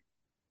story.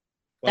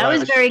 But That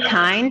was very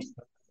kind.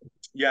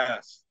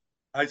 yes,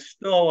 I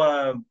still,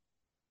 I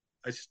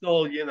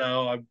still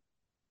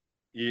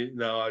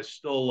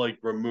like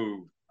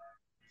removed.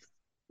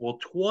 Well,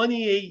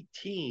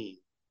 2018.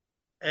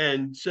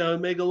 And so, to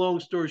make a long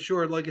story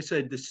short, like I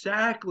said, the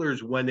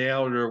Sacklers went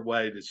out of their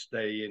way to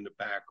stay in the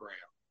background.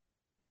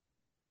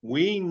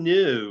 We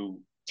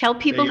knew Tell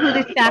people they who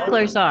the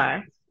Sacklers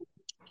are.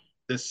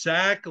 the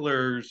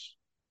Sacklers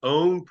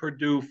owned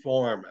Purdue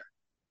Pharma.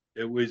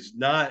 It was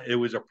not, it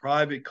was a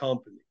private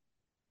company.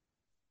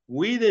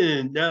 We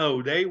didn't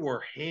know they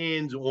were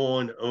hands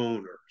on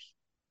owners.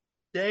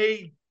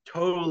 They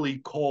totally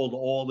called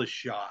all the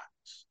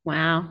shots.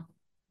 Wow.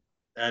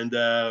 And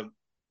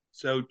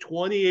so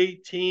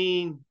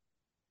 2018,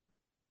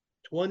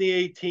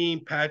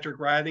 Patrick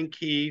Radden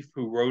Keefe,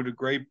 who wrote a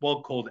great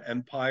book called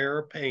Empire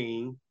of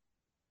Pain,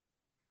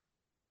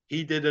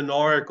 he did an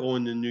article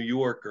in the New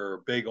Yorker,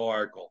 a big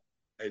article,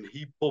 and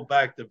he pulled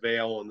back the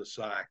veil on the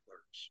Sacklers.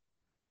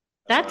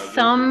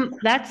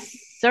 That's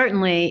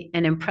certainly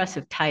an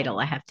impressive title,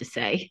 I have to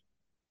say.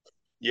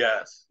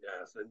 Yes,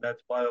 yes, and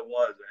that's what it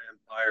was,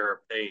 Empire of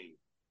Pain.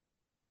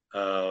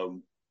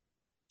 Um,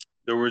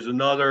 there was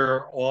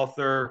another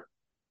author,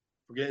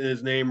 forgetting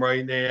his name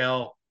right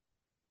now.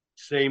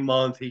 Same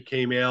month, he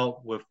came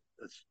out with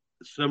a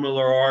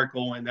similar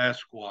article in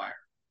Esquire.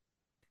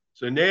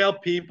 So now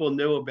people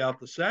knew about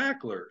the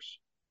Sacklers.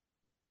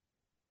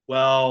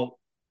 Well,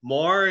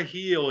 Maura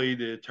Healey,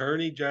 the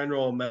Attorney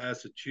General of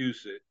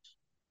Massachusetts,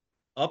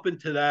 up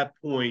until that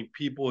point,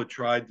 people had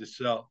tried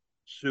to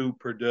sue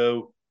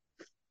Purdue,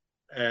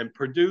 and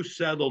Purdue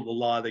settled a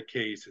lot of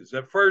cases.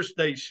 At first,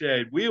 they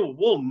said,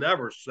 we'll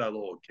never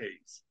settle a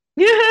case.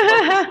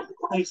 Well,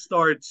 they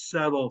started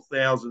settle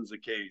thousands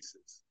of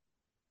cases.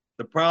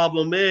 The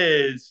problem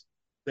is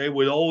they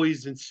would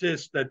always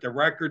insist that the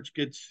records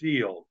get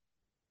sealed.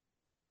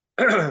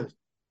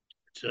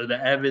 So the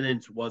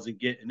evidence wasn't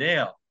getting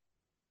out.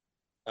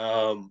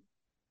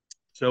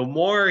 So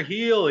Maura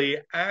Healey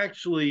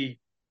actually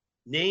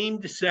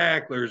named the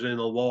Sacklers in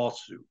a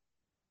lawsuit.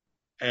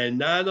 And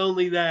not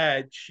only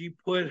that, she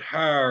put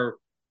her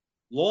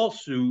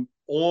lawsuit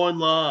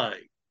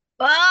online.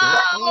 So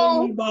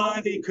Oh.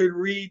 anybody could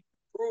read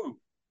proof.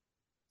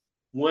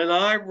 When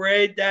I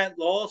read that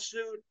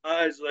lawsuit,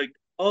 I was like,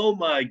 oh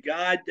my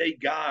God, they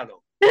got him.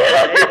 They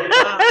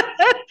got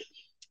him.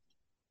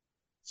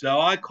 So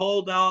I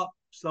called out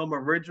some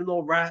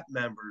original rap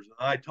members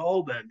and I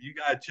told them, you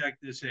gotta check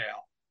this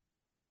out.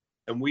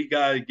 And we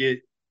gotta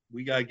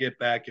get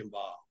back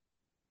involved.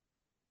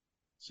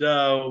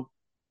 So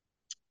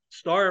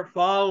start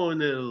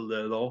following it a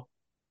little.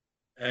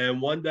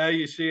 And one day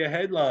you see a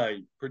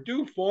headline: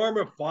 Purdue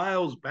Pharma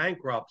files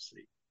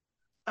bankruptcy.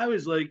 I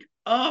was like,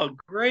 oh,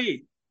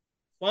 great.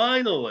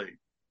 Finally.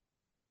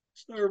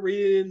 Start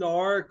reading the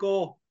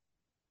article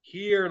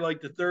here,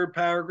 like the third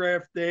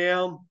paragraph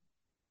down.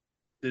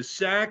 The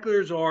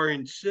Sacklers are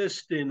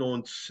insisting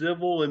on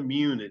civil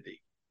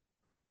immunity.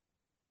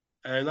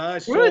 And I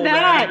Screw saw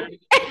that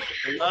that.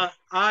 and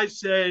I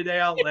said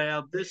out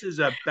loud, this is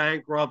a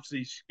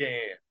bankruptcy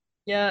scam.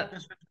 Yeah.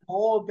 This is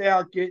all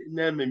about getting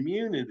them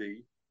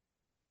immunity,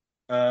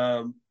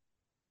 um,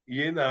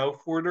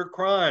 for their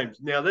crimes.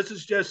 Now, this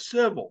is just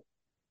civil.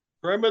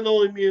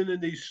 Criminal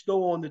immunity is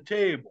still on the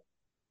table.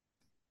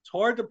 It's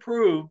hard to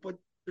prove, but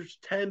there's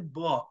 10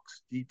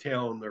 books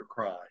detailing their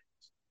crimes.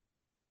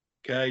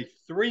 Okay,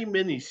 3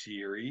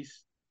 miniseries,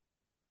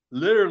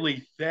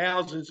 literally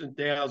thousands and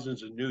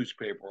thousands of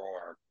newspaper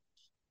articles,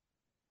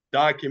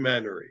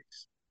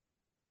 documentaries.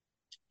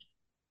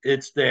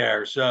 It's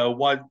there. So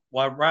what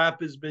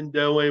RAP has been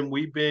doing,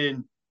 we've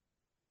been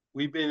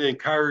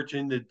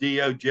encouraging the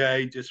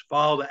DOJ just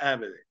follow the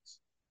evidence.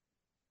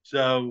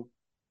 So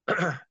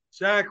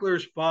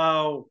Sacklers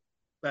file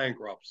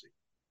bankruptcy.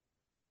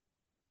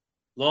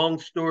 Long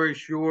story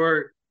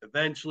short,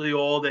 eventually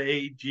all the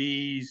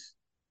AGs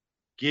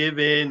give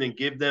in and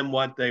give them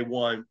what they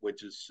want,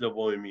 which is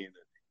civil immunity.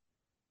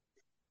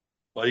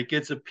 But it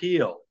gets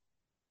appealed.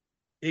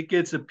 It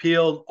gets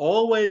appealed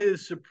all the way to the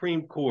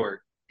Supreme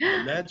Court,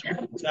 and that's where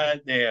it's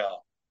at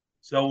now.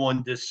 So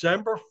on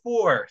December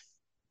 4th,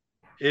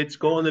 it's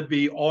going to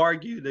be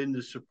argued in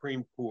the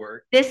Supreme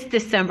Court. This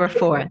December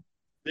 4th.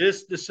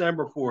 This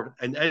December 4th,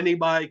 and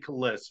anybody can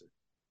listen.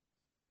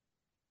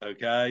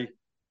 Okay.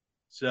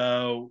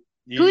 So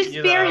Who's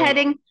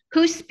spearheading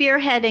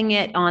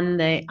it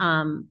on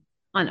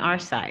our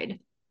side?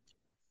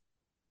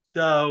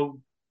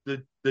 So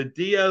the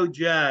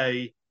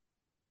DOJ,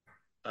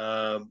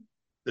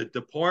 the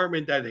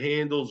department that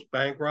handles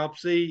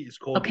bankruptcy is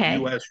called the Okay.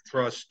 U.S.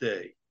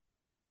 Trustee,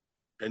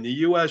 and the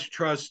U.S.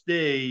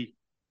 Trustee,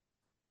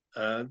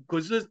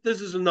 because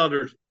this is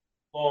another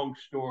long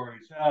story.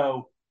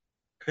 So,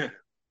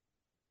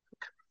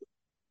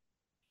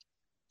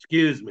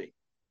 excuse me.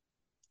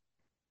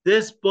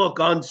 This book,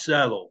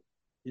 Unsettled,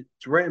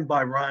 it's written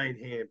by Ryan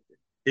Hampton.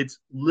 It's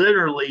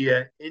literally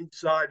an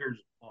insider's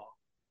book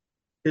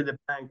to the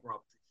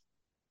bankruptcy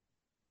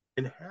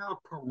and how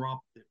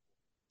corrupt it was.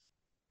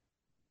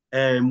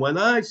 And when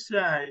I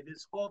say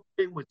this whole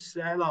thing was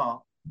set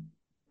up,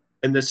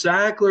 and the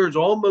Sacklers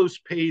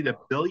almost paid $1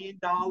 billion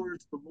to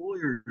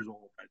lawyers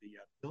already,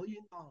 $1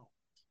 billion.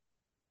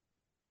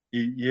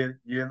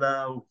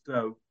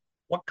 So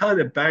what kind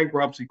of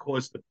bankruptcy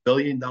costs $1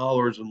 billion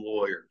in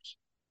lawyers?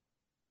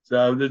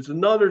 So there's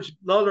another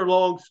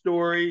long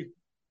story.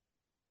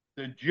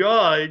 The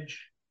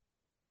judge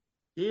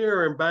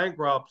here in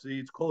bankruptcy,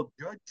 it's called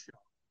Judge Show.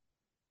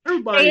 Say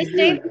Everybody his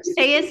name. knew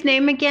Say his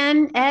name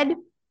again, Ed.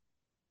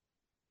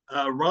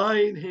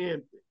 Ryan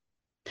Hampton,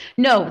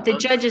 No, the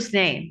judge's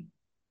name.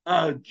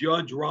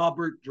 Judge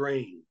Robert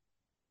Drain.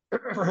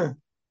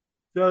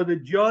 So the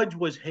judge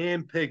was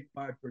handpicked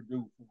by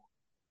Purdue.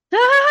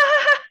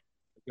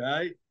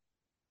 Okay.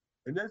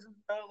 And this is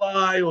no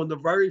lie. On the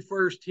very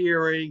first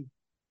hearing,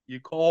 you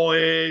call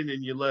in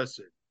and you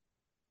listen.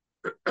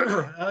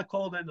 I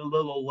called in a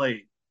little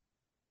late.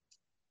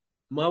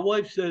 My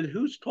wife said,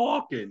 "Who's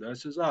talking?" I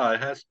says, "Oh,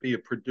 it has to be a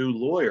Purdue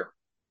lawyer."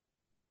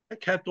 I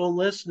kept on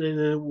listening,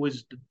 and it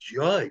was the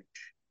judge.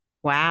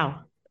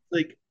 Wow.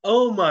 Like,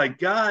 oh my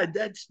God,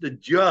 that's the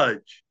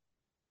judge.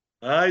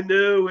 I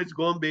knew it's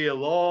going to be a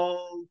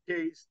long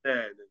case then.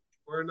 And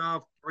sure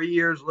enough, 3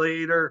 years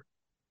later,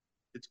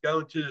 it's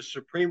going to the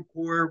Supreme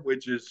Court,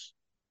 which is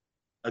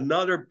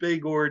another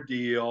big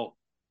ordeal.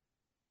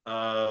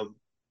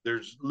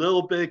 There's a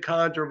little bit of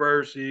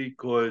controversy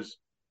because,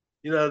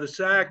 the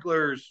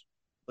Sacklers,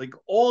 like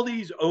all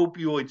these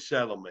opioid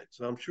settlements,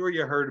 I'm sure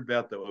you heard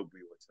about the opioid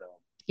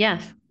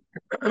Yes.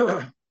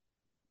 settlement.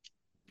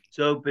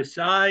 So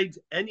besides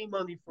any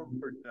money from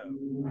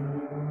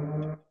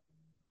Purdue,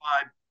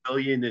 5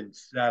 billion in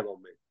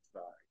settlement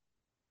side.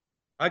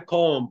 I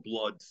call them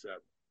blood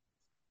settlements,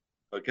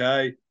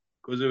 okay?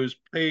 Because it was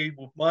paid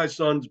with my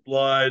son's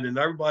blood and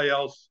everybody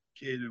else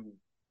kid who,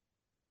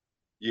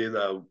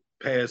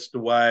 passed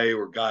away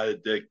or got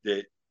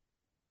addicted.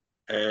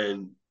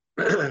 And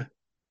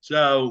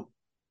so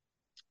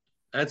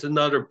that's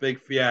another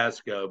big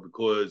fiasco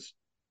because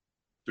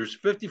there's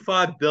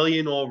 55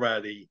 billion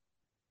already.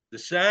 The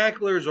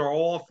Sacklers are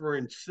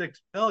offering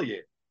 6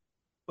 billion,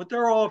 but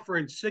they're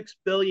offering 6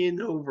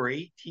 billion over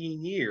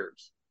 18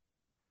 years,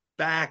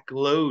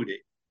 backloaded.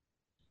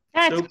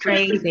 That's So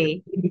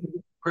crazy.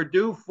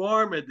 Purdue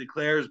Pharma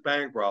declares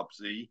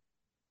bankruptcy.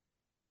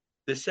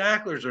 The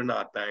Sacklers are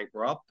not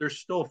bankrupt; they're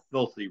still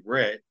filthy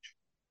rich.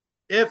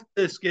 If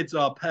this gets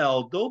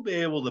upheld, they'll be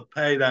able to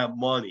pay that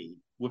money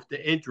with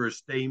the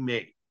interest they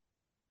made.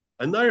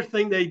 Another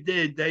thing they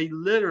did, they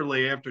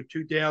literally, after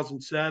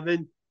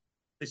 2007,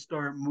 they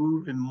started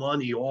moving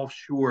money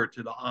offshore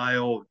to the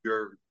Isle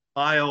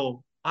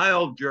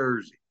of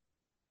Jersey.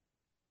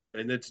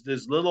 And it's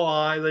this little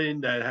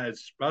island that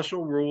has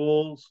special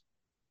rules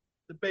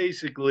to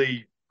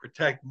basically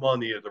protect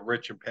money of the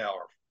rich and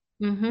powerful.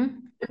 Mm-hmm.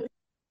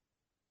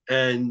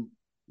 And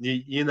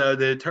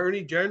the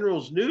attorney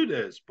generals knew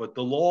this, but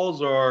the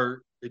laws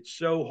are, it's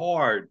so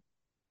hard.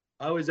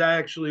 I was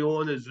actually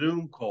on a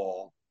Zoom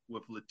call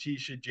with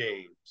Letitia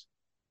James,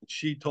 and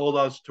she told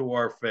us to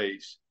our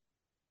face,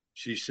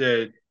 she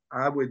said,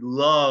 I would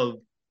love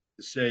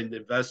to send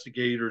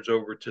investigators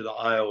over to the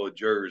Isle of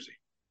Jersey,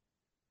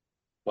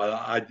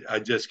 but I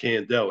just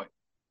can't do it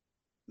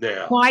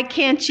now Why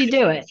can't you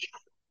do it?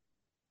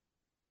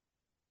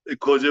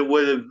 because it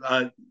would have,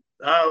 I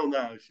don't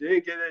know, she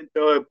didn't get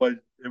into it, but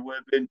it would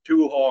have been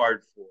too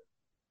hard for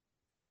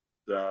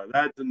her. So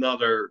that's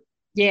another,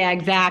 Yeah, you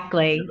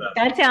exactly. know,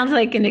 That sounds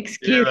like an you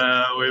excuse.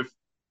 know if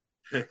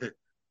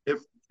if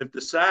if the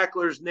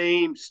Sackler's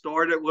name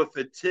started with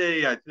a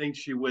T, I think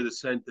she would have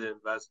sent the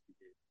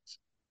investigators.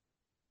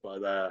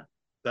 But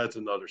that's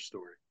another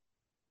story.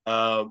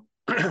 Um,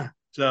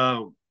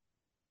 so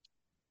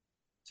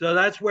so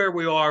that's where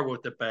we are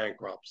with the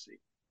bankruptcy.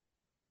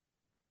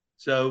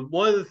 So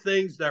one of the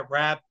things that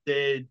Rap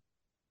did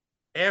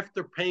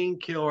after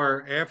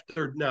Painkiller,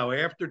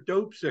 after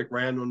Dope Sick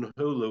ran on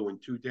Hulu in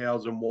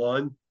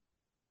 2001,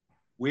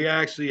 we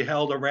actually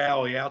held a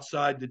rally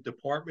outside the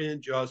Department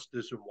of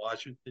Justice in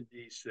Washington,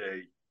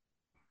 D.C.,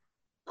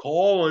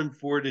 calling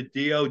for the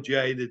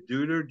DOJ to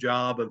do their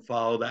job and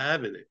follow the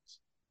evidence.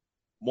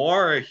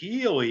 Maura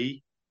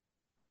Healey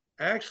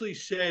actually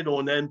said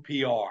on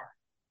NPR,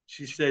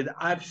 she said,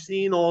 I've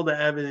seen all the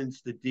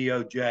evidence the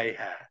DOJ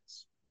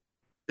has.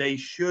 They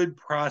should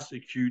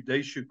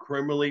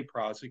criminally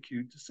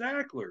prosecute the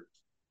Sacklers.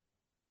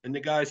 And the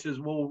guy says,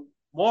 well,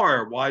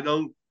 Maura, why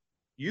don't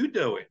you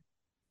do it?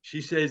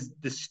 She says,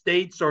 the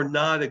states are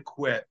not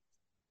equipped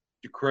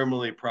to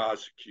criminally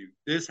prosecute.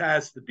 This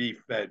has to be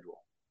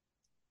federal.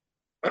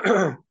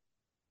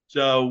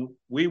 So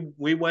we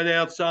went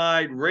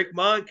outside. Rick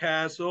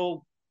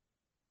Moncastle,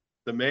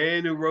 the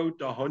man who wrote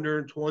the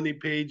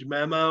 120-page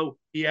memo,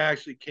 he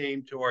actually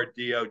came to our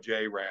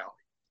DOJ rally.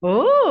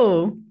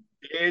 Oh,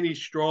 Danny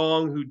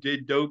Strong, who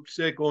did Dope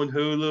Sick on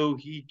Hulu,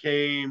 he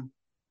came.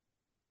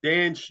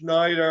 Dan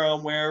Schneider,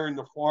 I'm wearing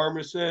The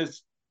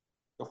Pharmacist.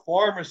 The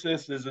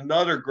Pharmacist is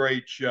another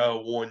great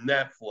show on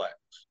Netflix.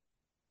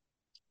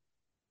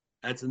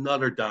 That's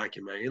another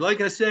documentary.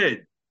 Like I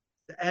said,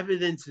 the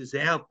evidence is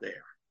out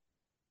there.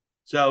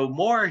 So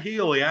Maura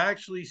Healey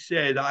actually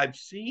said, I've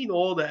seen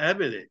all the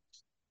evidence.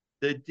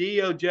 The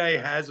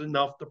DOJ has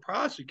enough to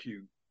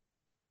prosecute.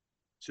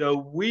 So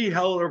we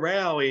held a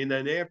rally, and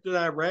then after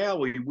that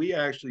rally, we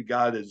actually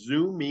got a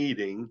Zoom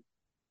meeting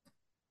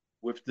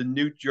with the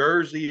New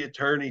Jersey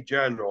Attorney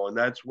General, and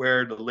that's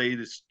where the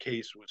latest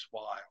case was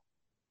filed.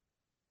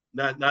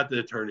 Not the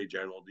Attorney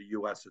General, the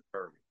U.S.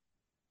 Attorney.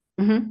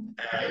 hmm.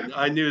 And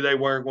I knew they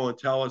weren't going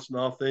to tell us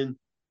nothing,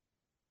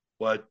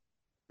 but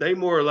they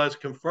more or less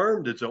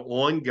confirmed it's an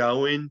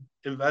ongoing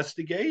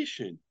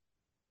investigation.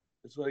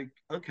 It's like,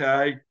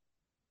 okay,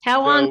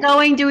 How so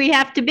ongoing do we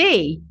have to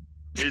be?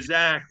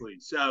 exactly.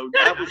 So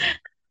that was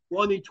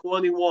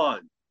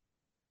 2021.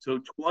 So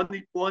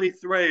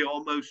 2023,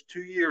 almost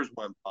 2 years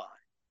went by.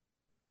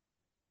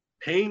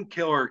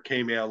 Painkiller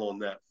came out on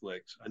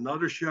Netflix,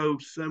 another show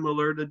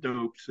similar to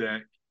Dope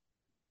Sick,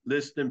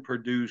 list and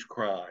produce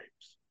crimes.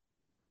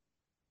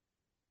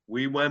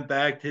 We went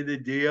back to the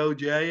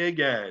DOJ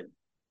again,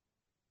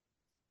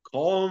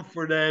 calling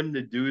for them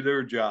to do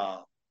their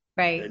job.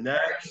 Right. And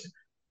that's,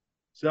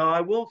 so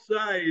I will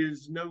say,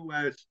 is no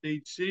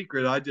state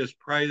secret. I just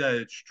pray that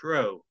it's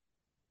true.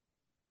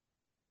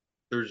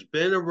 There's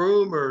been a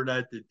rumor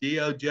that the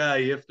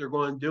DOJ, if they're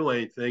going to do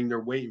anything,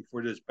 they're waiting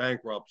for this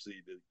bankruptcy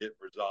to get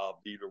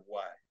resolved either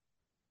way.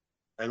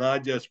 And I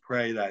just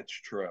pray that's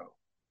true.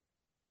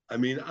 I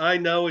mean, I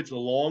know it's a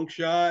long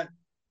shot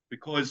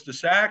because the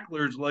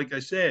Sacklers, like I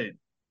said,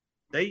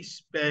 they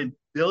spent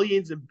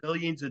billions and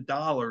billions of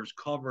dollars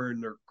covering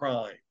their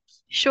crimes.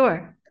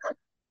 Sure.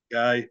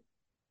 Okay.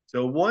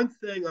 So, one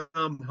thing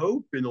I'm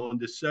hoping on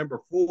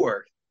December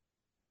 4th,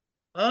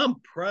 I'm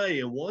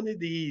praying one of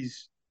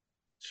these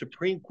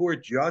Supreme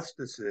Court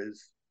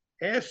justices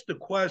asked the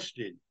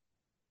question,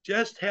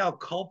 just how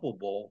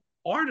culpable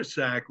are the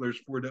Sacklers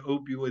for the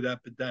opioid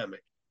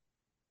epidemic?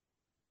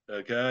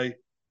 Okay.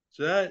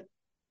 So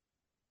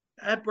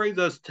that brings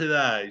us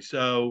today.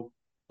 So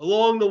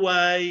along the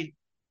way,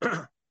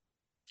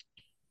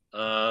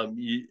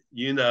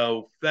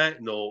 fentanyl,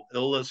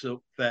 illicit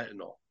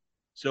fentanyl.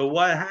 So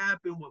what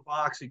happened with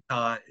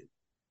OxyContin?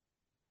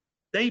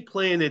 They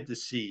planted the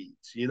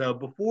seeds.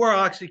 Before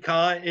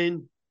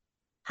OxyContin,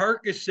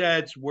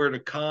 Percocets were the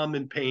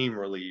common pain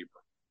reliever.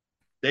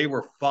 They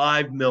were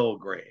 5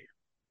 milligrams,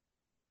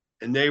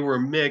 and they were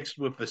mixed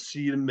with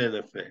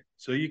acetaminophen.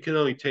 So you can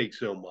only take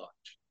so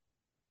much.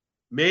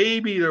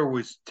 Maybe there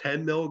was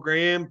 10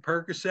 milligram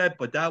Percocet,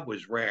 but that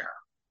was rare.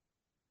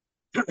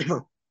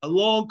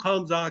 Along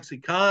comes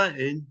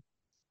OxyContin,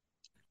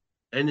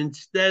 and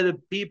instead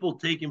of people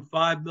taking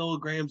 5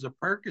 milligrams of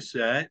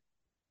Percocet,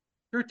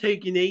 they're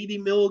taking 80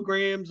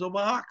 milligrams of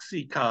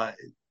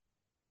OxyContin.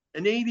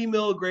 An 80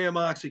 milligram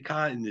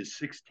OxyContin is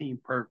 16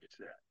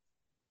 Percocet.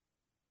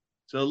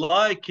 So a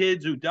lot of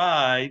kids who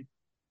died,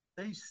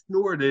 they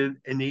snorted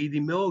an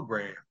 80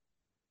 milligram.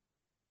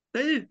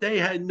 They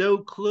had no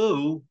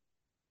clue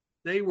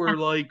they were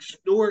like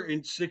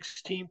snorting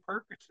 16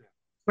 Percocet.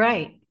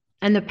 Right.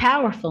 And the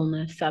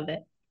powerfulness of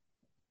it.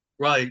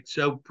 Right.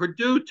 So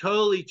Purdue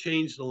totally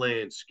changed the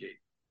landscape.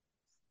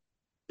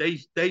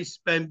 They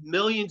spent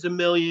millions and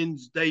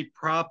millions. They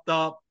propped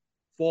up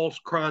false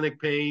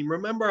chronic pain.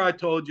 Remember, I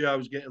told you I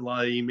was getting a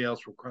lot of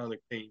emails from chronic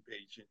pain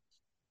patients.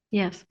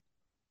 Yes.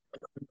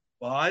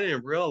 Well, I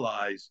didn't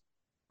realize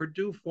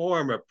Purdue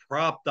Pharma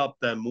propped up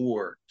them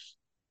morgues,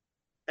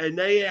 and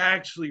they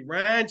actually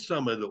ran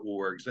some of the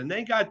orgs, and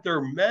they got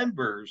their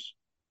members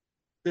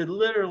to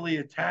literally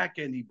attack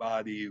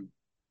anybody who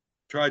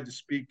tried to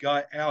speak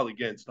out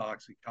against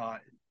OxyContin.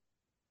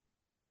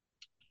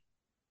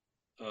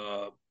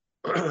 Uh,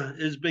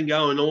 it's been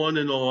going on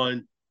and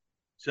on.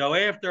 So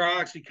after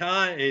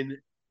OxyContin,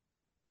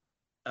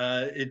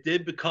 it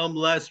did become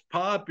less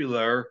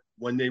popular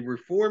when they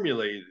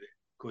reformulated it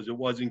because it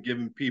wasn't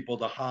giving people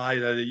the high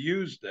that it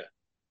used to.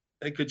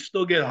 They could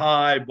still get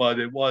high, but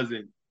it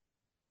wasn't.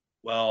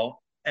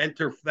 Well,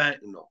 enter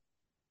fentanyl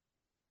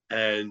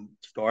and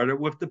started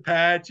with the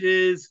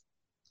patches,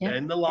 Yep.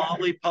 then the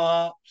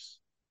lollipops,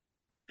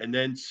 and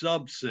then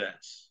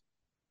Subsys.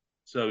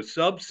 So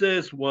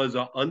Subsys was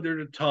a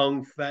under the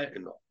tongue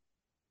fentanyl.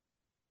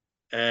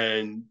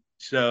 And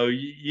so,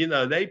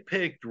 they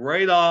picked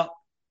right up,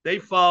 they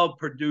followed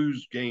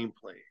Purdue's game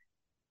plan.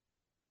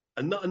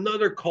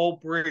 Another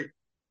culprit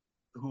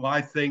who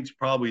I think is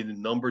probably the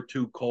number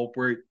two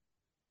culprit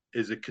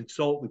is a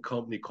consultant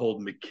company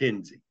called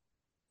McKinsey.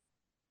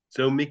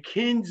 So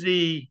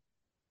McKinsey,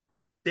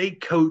 they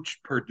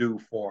coached Purdue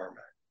Pharma.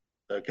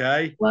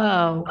 Okay.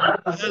 Whoa.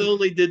 Not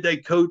only did they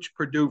coach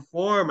Purdue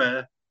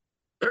Pharma,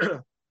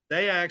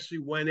 they actually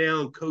went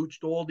out and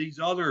coached all these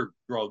other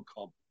drug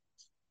companies.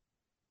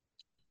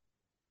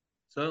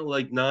 So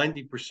like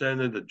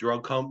 90% of the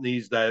drug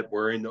companies that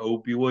were in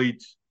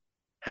opioids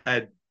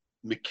had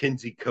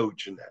McKinsey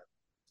coaching them.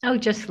 Oh,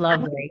 just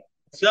lovely.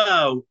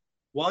 So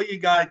while you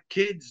got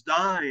kids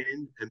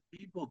dying and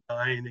people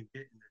dying and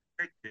getting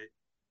addicted,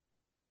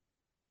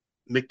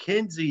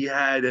 McKinsey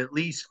had at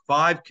least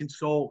 5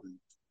 consultants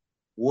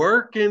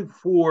working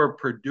for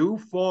Purdue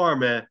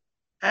Pharma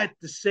at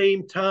the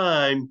same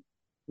time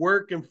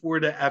working for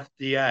the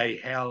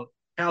FDA, how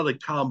to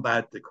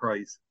combat the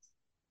crisis.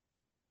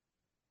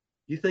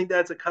 You think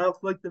that's a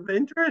conflict of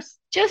interest?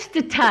 Just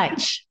a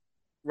touch.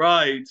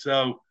 Right.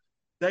 So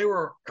they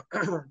were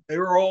they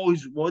were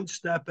always one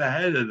step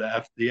ahead of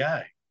the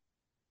FDA,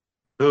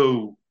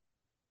 who,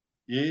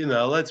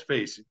 let's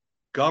face it,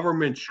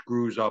 government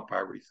screws up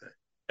everything.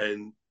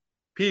 And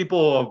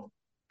people's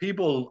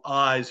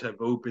eyes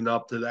have opened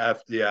up to the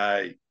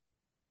FDA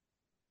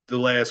the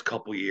last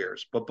couple of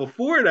years. But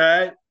before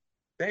that,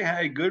 they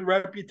had a good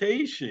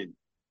reputation.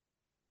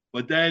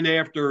 But then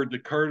after the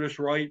Curtis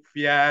Wright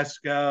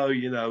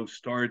fiasco,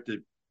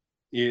 started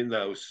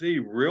to, see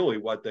really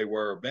what they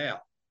were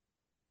about.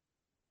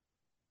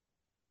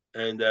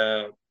 And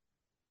so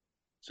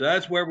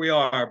that's where we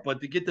are.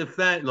 But to get to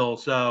fentanyl,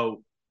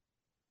 so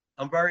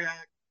I'm very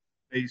active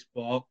on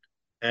Facebook,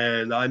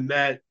 and I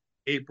met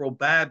April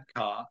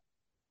Babcock,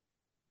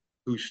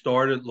 who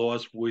started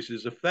Lost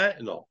Voices of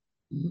Fentanyl.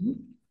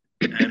 Mhm.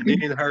 And me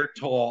and her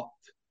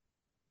talked,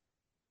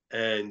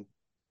 and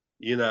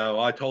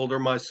I told her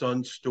my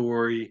son's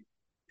story,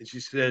 and she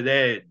said,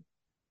 "Ed,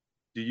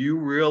 do you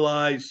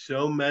realize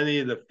so many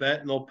of the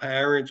fentanyl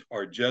parents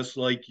are just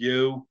like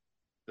you?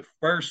 The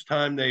first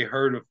time they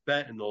heard of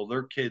fentanyl,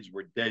 their kids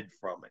were dead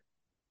from it,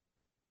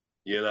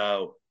 you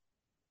know."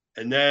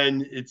 And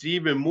then it's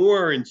even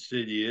more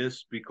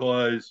insidious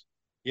because,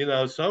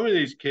 some of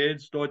these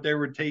kids thought they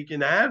were taking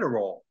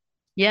Adderall.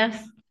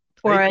 Yes.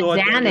 They Or a thought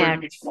they were,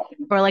 Xanax,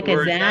 or like a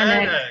or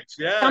Xanax, Xanax.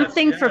 Yes,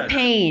 something for yes.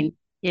 pain,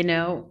 you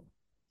know,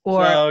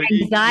 or So,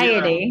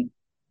 anxiety.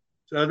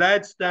 so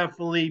that's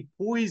definitely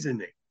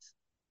poisoning.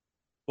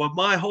 But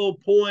my whole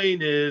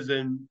point is,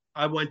 and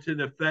I went to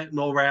the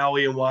fentanyl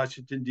rally in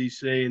Washington,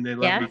 D.C., and they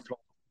let me Yes. talk.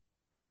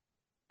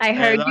 I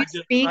heard And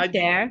you speak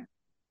there.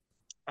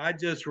 I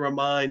just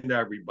remind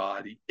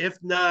everybody, if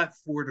not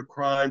for the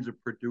crimes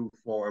of Purdue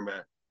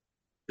Pharma,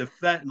 the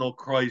fentanyl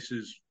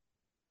crisis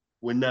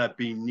would not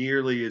be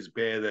nearly as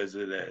bad as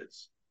it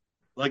is.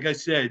 Like I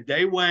said,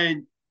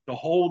 the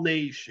whole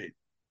nation,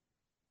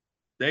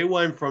 they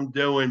went from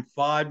doing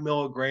 5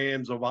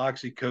 milligrams of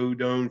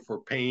oxycodone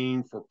for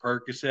pain for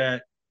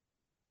Percocet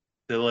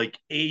to like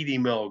 80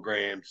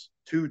 milligrams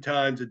 2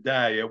 times a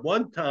day. At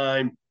one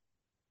time,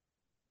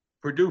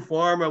 Purdue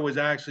Pharma was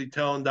actually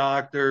telling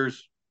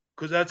doctors,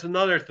 because that's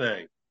another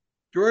thing.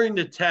 During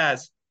the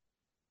test,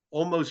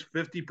 almost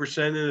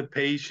 50% of the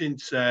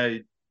patients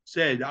said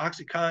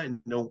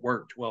OxyContin don't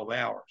work 12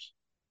 hours,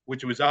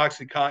 which was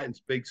OxyContin's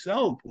big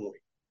selling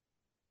point.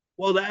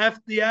 Well, the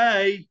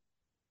FDA,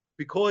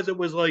 because it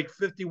was like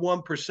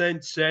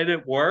 51% said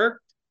it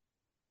worked,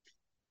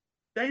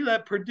 they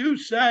let Purdue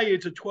say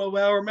it's a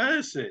 12-hour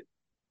medicine.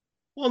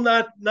 Well,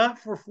 not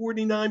for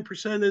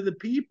 49% of the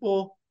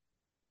people.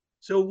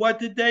 So what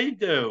did they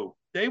do?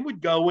 They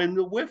would go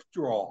into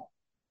withdrawal.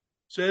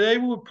 So they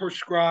would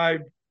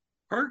prescribe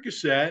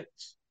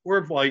Percocets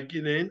or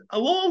Vicodin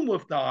along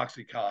with the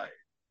OxyContin.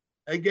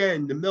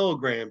 Again, the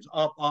milligrams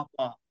up, up,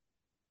 up.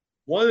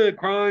 One of the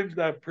crimes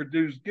that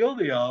produced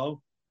guilty of,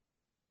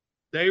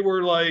 they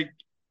were like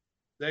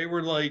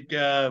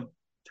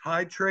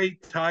titrate,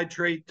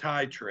 titrate,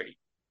 titrate.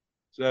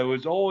 So it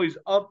was always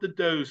up the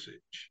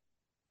dosage,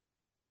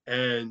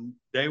 and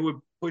they would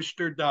push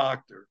their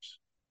doctors.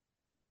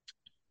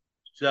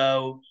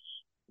 So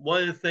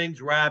one of the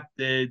things Rap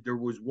did, there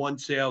was one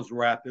sales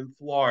rep in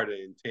Florida,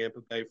 in Tampa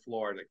Bay,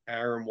 Florida,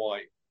 Karen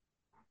White.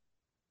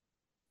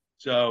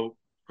 So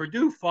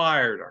Purdue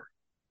fired her.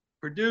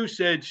 Purdue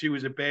said she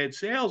was a bad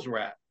sales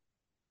rep.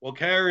 Well,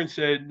 Karen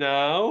said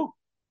no.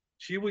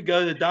 She would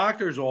go to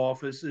doctors'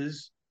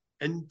 offices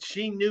and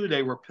she knew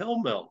they were pill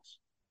mills.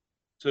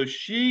 So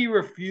she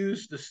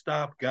refused to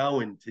stop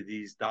going to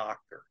these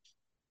doctors.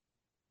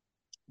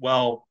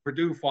 Well,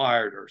 Purdue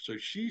fired her. So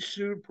she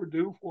sued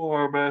Purdue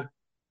Pharma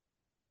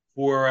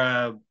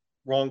for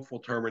wrongful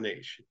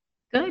termination.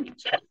 Good.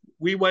 So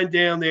we went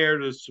down there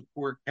to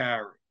support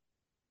Karen.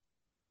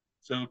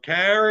 So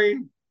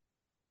Karen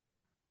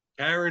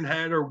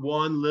had her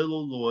one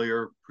little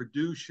lawyer.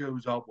 Purdue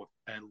shows up with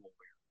 10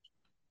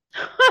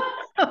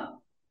 lawyers.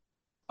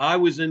 I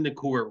was in the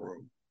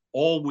courtroom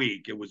all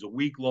week. It was a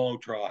week-long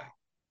trial.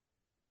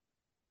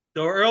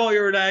 So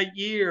earlier that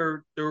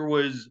year, there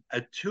was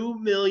a $2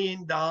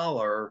 million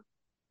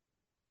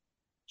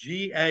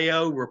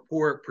GAO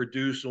report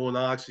produced on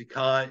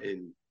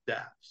OxyContin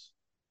deaths.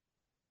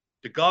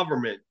 The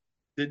government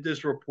did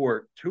this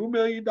report, $2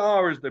 million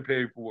they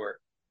paid for it.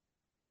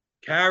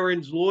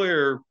 Karen's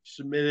lawyer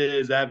submitted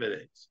his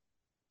evidence.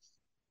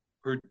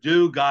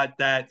 Purdue got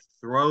that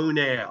thrown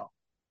out.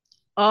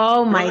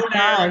 Oh my Thrown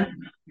out God.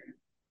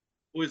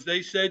 was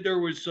they said there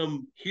was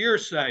some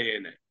hearsay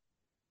in it,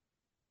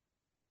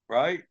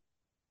 right?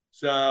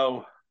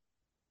 So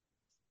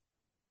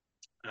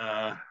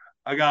uh,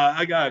 I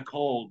got a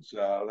cold,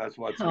 so that's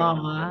what's going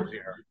on Aw.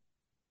 here.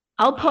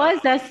 I'll Uh,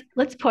 pause us.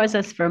 Let's pause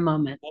us for a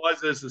moment. pause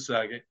this a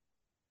second.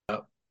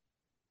 Okay,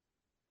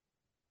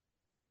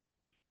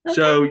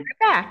 So we're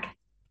back.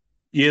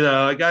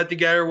 I got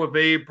together with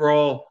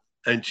April,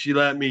 and she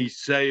let me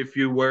say a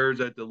few words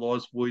at the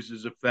Lost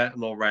Voices of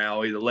Fentanyl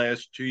rally. The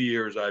last 2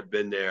 years I've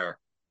been there,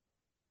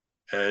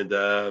 and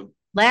I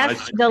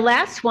The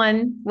last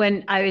one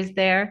when I was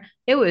there,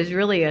 it was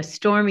really a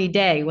stormy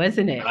day,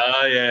 wasn't it?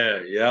 oh yeah,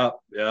 yep,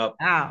 yep.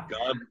 Wow.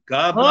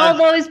 God All bless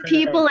those Japan.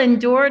 people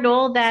endured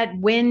all that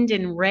wind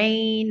and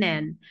rain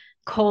and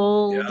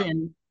cold, Yeah,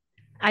 and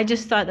I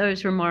just thought that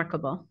was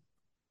remarkable.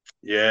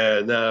 yeah,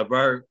 no,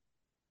 very,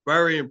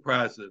 very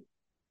impressive.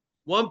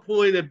 One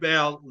point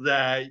about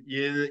that,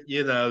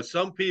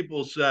 some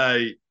people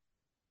say,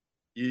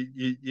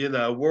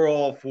 we're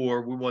all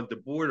for we want the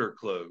border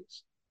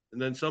closed,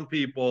 and then some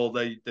people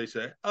they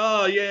say,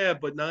 oh yeah,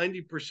 but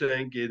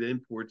 90% get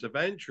imports of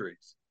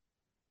entries.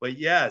 But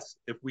yes,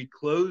 if we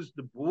close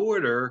the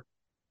border,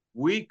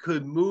 we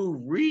could move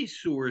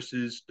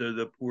resources to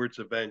the ports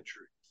of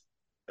entry.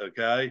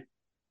 Okay,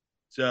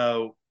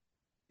 so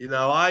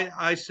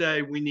I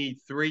say we need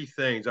three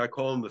things. I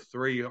call them the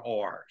three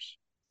R's.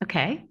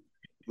 Okay.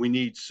 We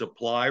need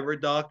supply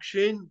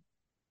reduction,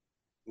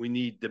 we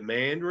need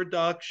demand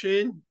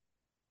reduction,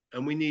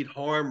 and we need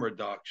harm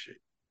reduction.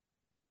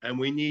 And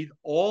we need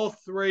all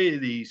three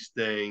of these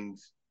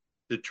things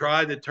to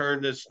try to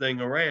turn this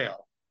thing around.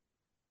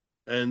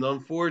 And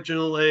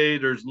unfortunately,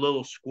 there's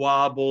little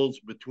squabbles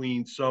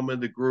between some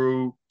of the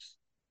groups.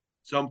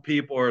 Some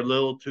people are a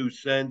little too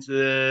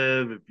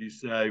sensitive. If you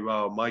say,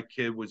 well, my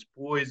kid was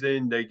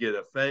poisoned, they get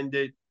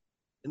offended,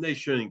 and they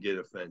shouldn't get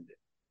offended.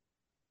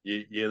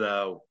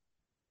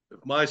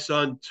 If my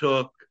son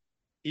took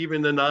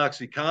even the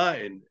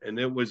OxyContin and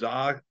it was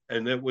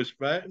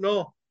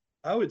fentanyl,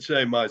 I would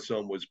say my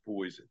son was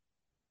poisoned.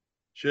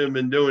 Should have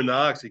been doing the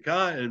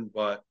OxyContin,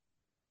 but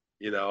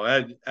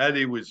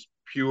Eddie was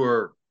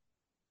pure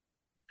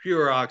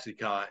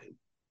OxyContin.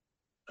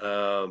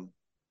 Um,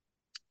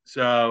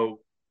 so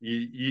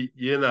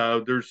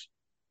there's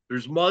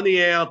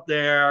money out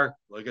there.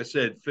 Like I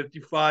said,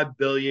 55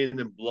 billion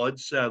in blood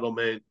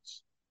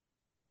settlements,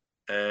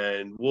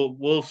 and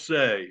we'll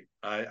see.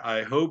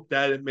 I hope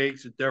that it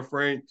makes a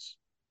difference,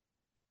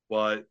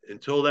 but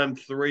until them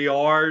three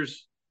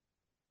R's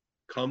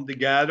come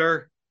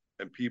together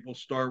and people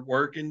start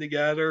working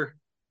together,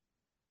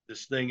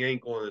 this thing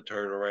ain't going to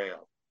turn around.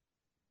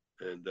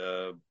 And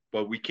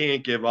but we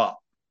can't give up.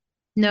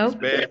 As Nope.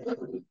 bad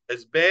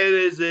as bad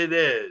as it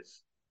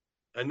is,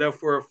 I know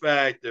for a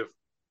fact if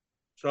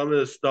some of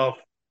the stuff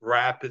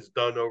Rap has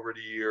done over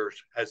the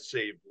years has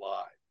saved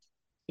lives.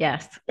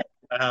 Yes.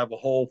 I have a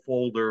whole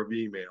folder of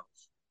emails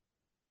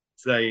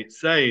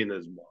saying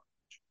as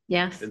much.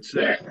 Yes. And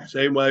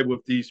same way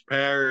with these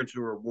parents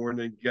who are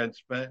warning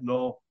against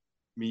fentanyl.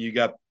 I mean, you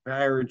got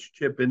parents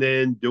chipping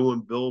in,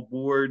 doing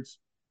billboards.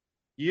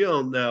 You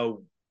don't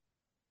know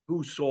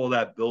who saw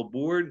that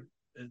billboard.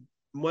 And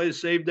might have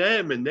saved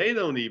them, and they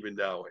don't even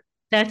know it.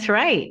 That's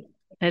right.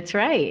 That's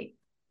right.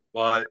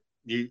 But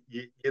you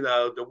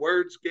know, the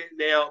word's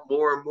getting out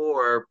more and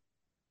more,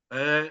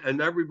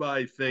 and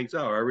everybody thinks,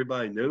 oh,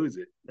 everybody knows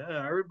it. No,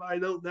 everybody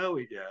don't know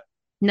it yet.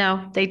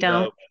 No, they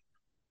don't.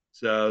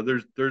 So, so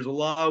there's a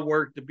lot of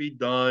work to be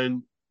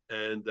done,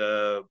 and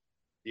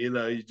you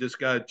know, you just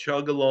got to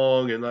chug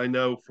along. And I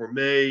know for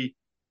me,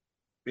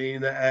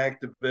 being an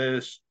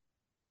activist,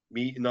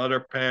 meeting other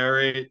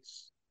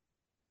parents,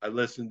 I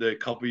listened to a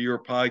couple of your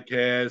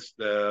podcasts.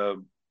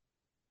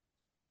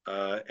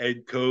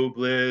 Ed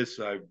Koblis,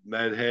 I've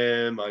met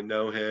him, I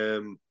know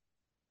him,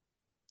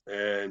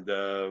 and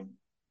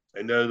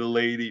I know the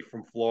lady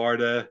from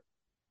Florida.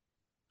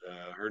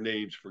 Her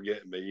name's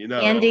forgetting me. You know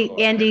who I'm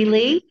talking Andy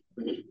Lee,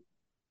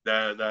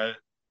 about.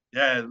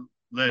 Yeah,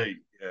 Lee.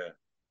 Yeah.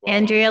 Well,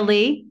 Andrea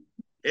Lee.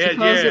 yeah,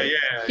 yeah,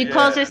 yeah, She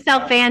calls yeah.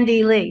 herself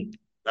Andy Lee.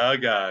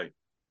 Okay.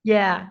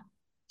 Yeah.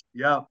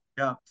 Yep,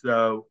 yep.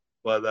 So,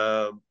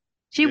 but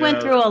She you went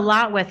know, through a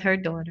lot with her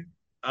daughter.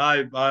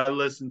 I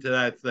listened to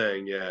that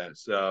thing. Yeah.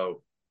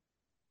 So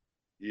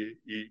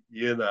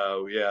you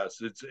know,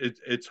 yes,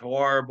 it's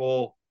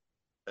horrible,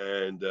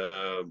 and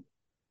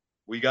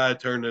we got to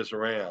turn this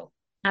around.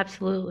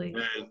 Absolutely.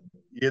 And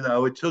you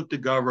know, it took the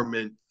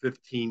government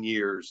 15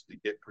 years to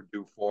get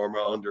Purdue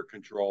Pharma under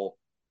control.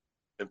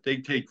 If they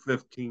take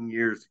 15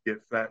 years to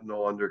get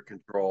fentanyl under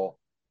control,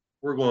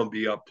 we're going to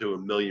be up to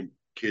 1 million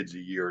kids a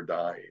year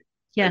dying,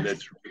 and Yes.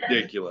 it's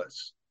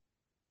ridiculous.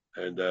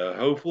 And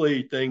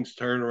hopefully things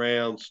turn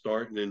around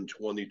starting in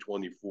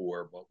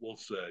 2024, but we'll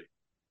see.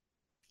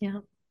 Yeah.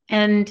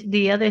 And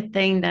the other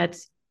thing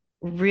that's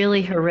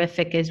really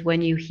horrific is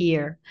when you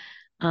hear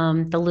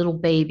the little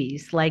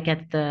babies, like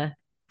at the,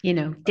 Oh,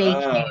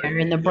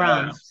 daycare in the yes.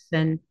 Bronx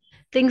and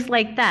things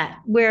like that,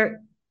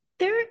 where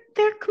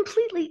they're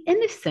completely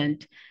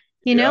innocent,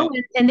 Yep.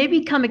 and they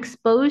become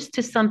exposed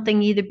to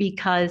something either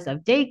because of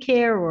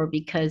daycare or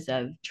because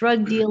of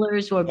drug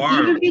dealers or even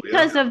Horrible. Yep.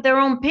 because of their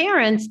own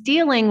parents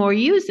dealing or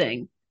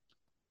using.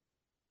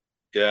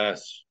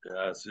 Yes.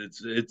 Yes.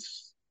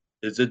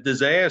 It's a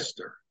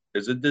disaster.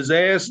 It's a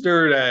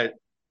disaster that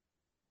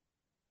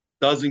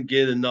doesn't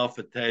get enough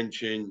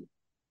attention.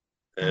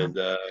 Yeah. And,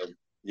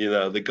 you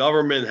know, the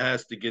government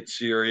has to get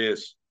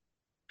serious,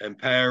 and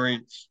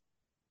parents,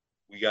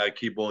 we got to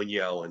keep on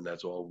yelling.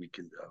 That's all we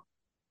can do.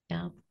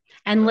 Yeah.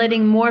 And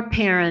letting more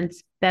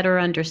parents better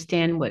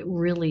understand what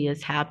really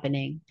is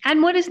happening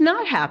and what is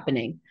not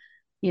happening,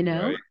 you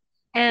know? Right.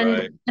 And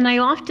Right. and I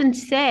often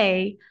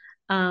say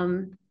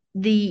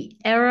the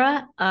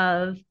era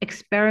of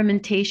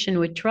experimentation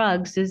with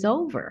drugs is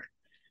over.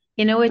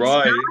 It's Right.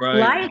 not Right.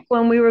 like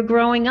when we were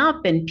growing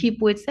up and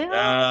people would say, "Oh,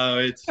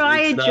 No, try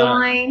it's a not.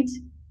 joint,"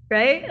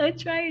 right?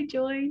 Let's try a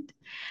joint.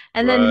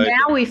 And then Right.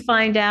 now we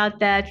find out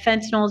that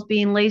fentanyl is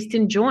being laced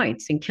in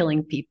joints and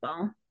killing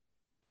people.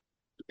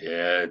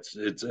 Yeah,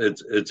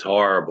 it's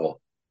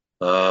horrible.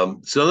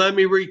 So let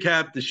me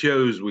recap the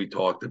shows we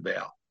talked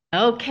about.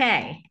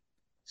 Okay.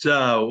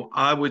 So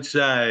I would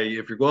say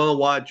if you're going to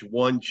watch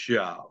one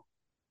show,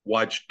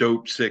 watch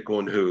Dope Sick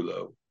on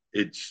Hulu.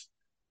 It's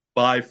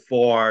by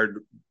far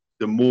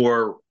the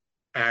more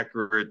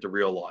accurate to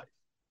real life.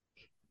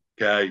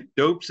 Okay,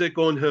 Dope Sick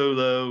on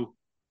Hulu.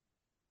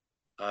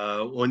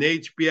 On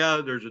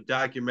HBO, there's a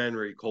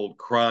documentary called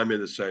Crime of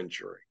the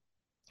Century.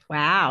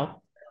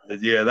 Wow.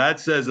 Yeah, that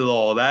says it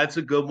all. That's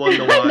a good one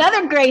to watch.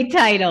 Another great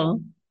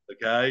title.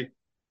 Okay,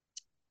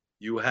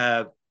 you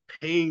have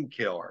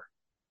Painkiller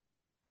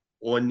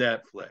on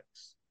Netflix.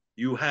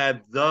 You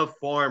have The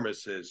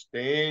Pharmacist,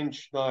 Dan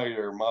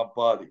Schneider, my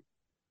buddy.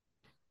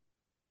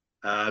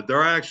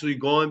 They're actually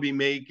going to be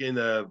making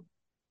a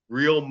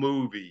real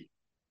movie.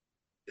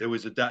 It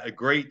was a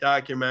great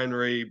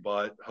documentary,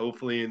 but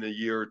hopefully in a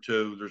year or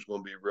two, there's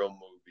going to be a real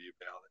movie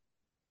about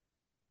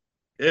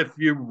it. If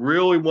you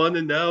really want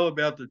to know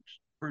about the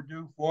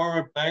Purdue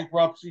Pharma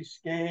bankruptcy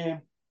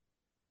scam,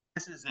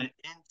 this is an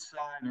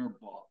insider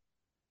book.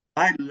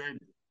 I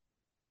lived it,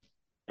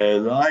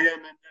 and I am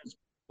in this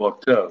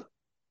book too.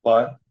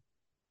 But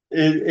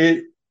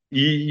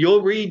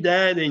you'll read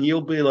that and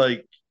you'll be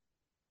like,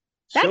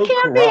 That so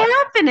can't be corrupt,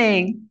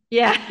 happening.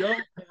 Yeah. so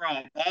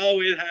corrupt.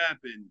 Oh, it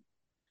happened.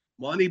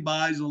 Money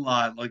buys a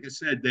lot. Like I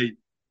said,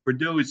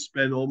 Purdue has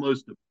spent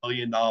almost $1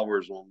 billion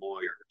on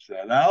lawyers.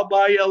 And I'll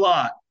buy you a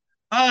lot.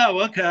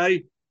 Oh,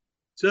 okay.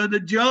 So the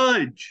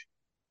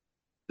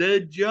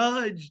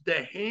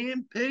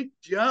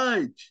hand-picked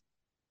judge,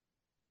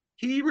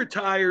 he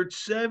retired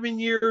 7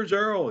 years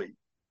early.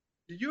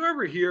 Did you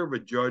ever hear of a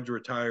judge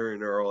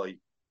retiring early?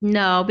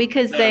 No,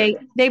 because No. they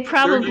They're usually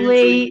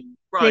probably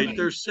right. they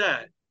They're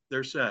set.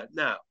 They're set.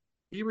 Now,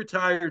 he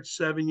retired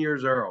 7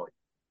 years early.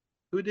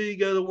 Who did he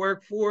go to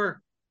work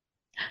for?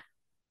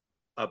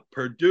 A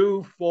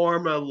Purdue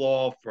Pharma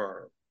law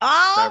firm that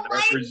Oh my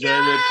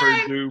represented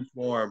God. Purdue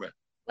Pharma.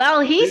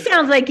 Well, he This,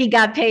 sounds like he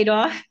got paid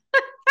off.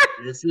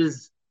 this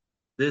is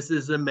this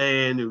is a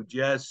man who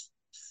just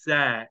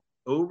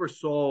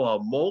oversaw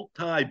a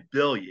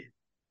multi-billion,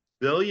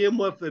 billion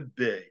with a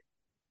B,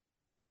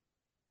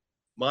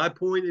 My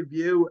point of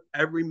view,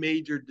 every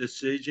major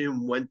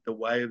decision went the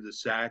way of the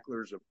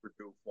Sacklers of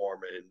Purdue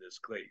Pharma in this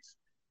case,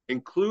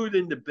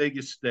 including the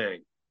biggest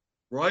thing.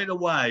 Right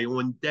away,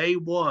 on day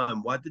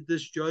one, what did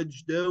this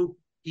judge do?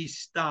 He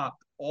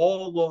stopped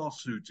all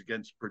lawsuits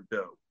against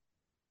Purdue.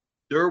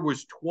 There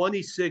was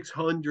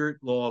 2,600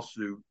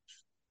 lawsuits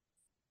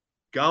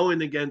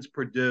going against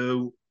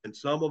Purdue, and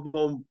some of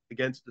them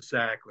against the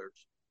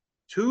Sacklers.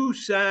 Two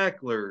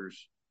Sacklers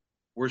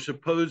were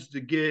supposed to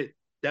get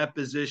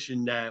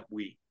deposition that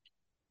week.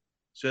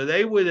 So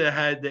they would have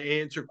had to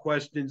answer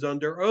questions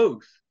under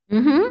oath.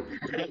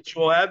 Mm-hmm.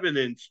 Actual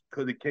evidence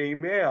could have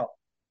came out.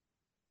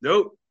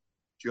 Nope.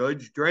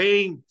 Judge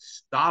Drain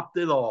stopped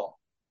it all.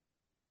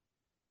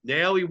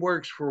 Now he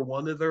works for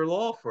one of their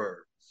law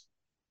firms.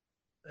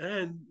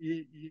 And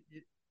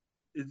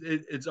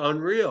it's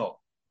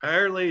unreal.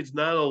 Apparently, it's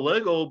not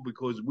illegal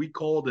because we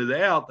called it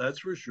out, that's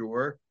for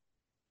sure.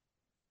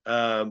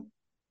 Um,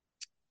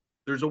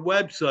 there's a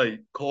website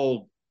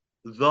called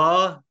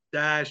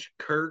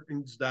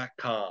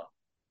the-curtains.com.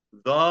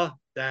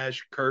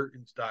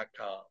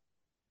 The-curtains.com.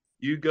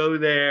 You go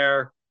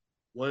there.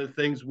 One of the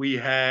things we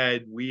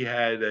had a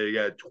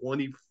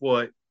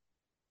 20-foot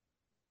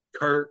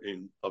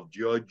curtain of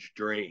Judge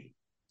Drain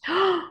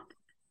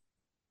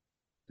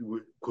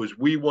because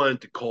we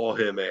wanted to call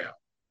him out.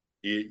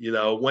 You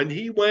know, when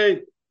he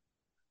went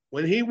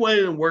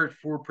and worked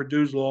for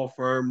Purdue's law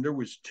firm, there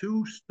was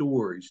two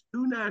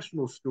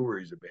national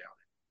stories about it.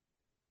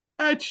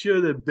 That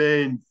should have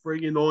been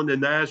friggin' on the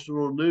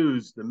national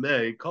news to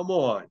me. Come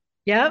on.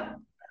 Yep.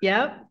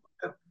 Yep.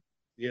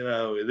 You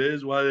know, it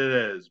is what it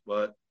is,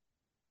 but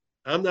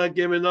I'm not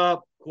giving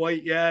up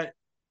quite yet.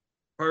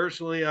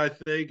 Personally, I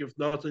think if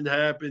nothing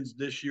happens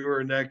this year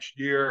or next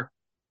year,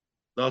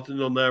 nothing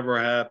will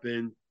never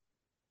happen.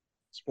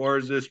 As far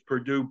as this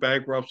Purdue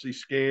bankruptcy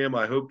scam,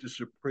 I hope the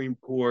Supreme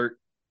Court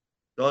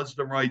does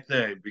the right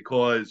thing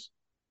because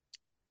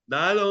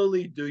not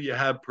only do you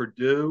have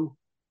Purdue,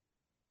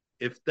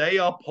 if they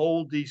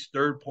uphold these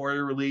third party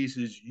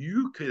releases,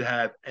 you could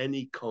have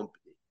any company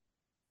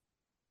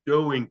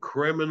doing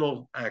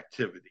criminal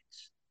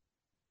activities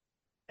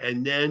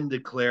and then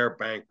declare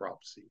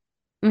bankruptcy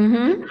and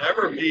Mm-hmm.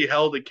 never be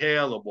held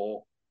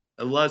accountable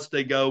unless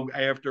they go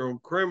after them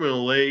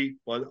criminally.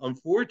 But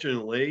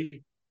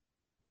unfortunately,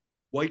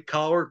 white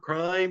collar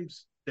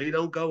crimes, they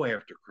don't go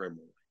after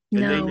criminally.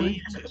 And they No.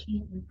 need to.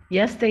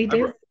 Yes, they I,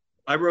 do.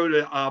 I wrote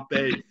an op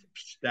ed for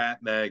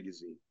Stat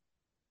Magazine.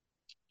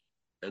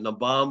 And the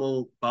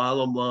bottom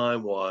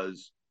line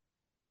was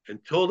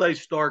until they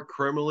start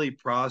criminally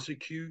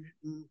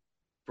prosecuting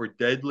for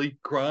deadly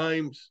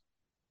crimes,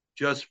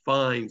 just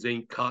fines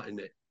ain't cutting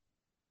it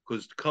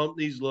because the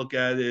companies look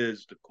at it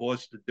as the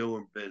cost of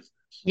doing business.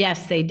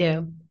 Yes, they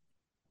do.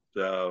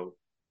 So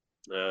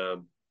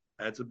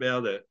that's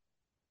about it.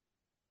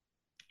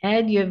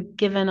 Ed, you've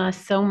given us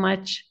so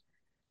much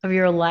of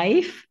your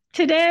life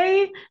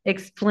today,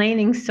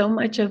 explaining so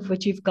much of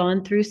what you've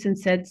gone through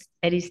since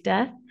Eddie's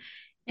death.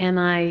 And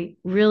I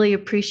really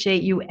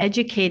appreciate you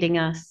educating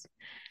us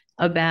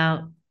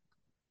about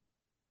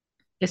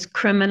this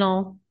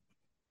criminal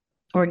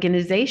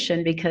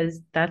organization because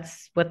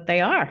that's what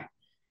they are.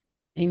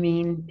 I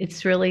mean,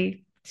 it's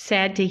really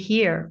sad to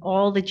hear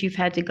all that you've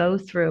had to go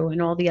through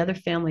and all the other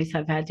families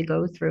have had to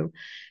go through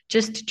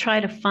just to try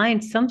to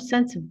find some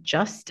sense of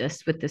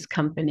justice with this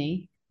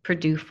company,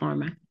 Purdue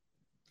Pharma.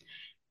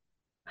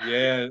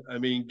 Yeah, I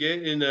mean,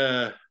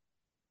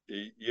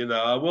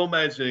 I will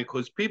mention it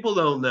because people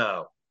don't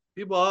know.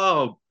 People,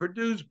 oh,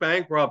 Purdue's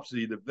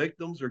bankruptcy, the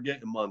victims are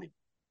getting money.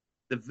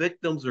 The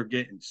victims are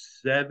getting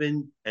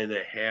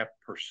 7.5%.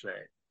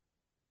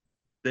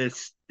 The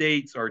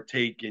states are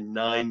taking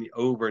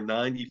over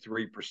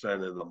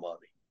 93% of the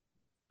money.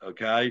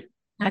 Okay.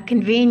 Not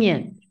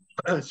convenient.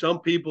 Some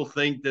people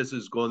think this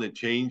is going to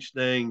change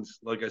things.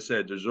 Like I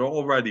said, there's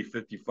already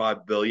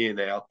 55 billion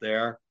out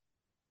there.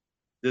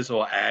 This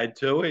will add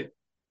to it.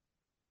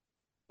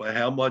 But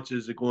how much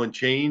is it going to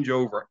change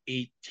over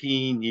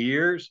 18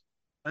 years?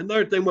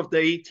 Another thing with the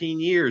 18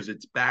 years,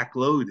 it's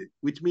backloaded,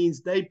 which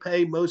means they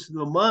pay most of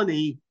the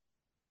money.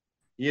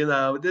 You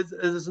know, this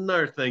is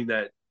another thing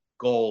that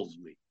galls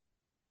me.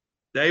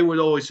 They would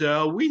always say,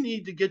 oh, we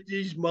need to get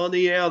these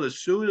money out as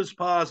soon as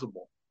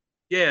possible.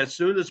 Yeah, as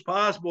soon as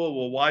possible.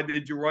 Well, why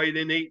did you write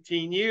in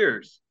 18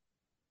 years?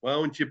 Why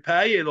don't you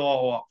pay it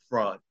all up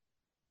front?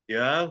 You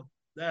know?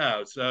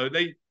 No. So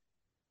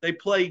they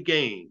play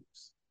games.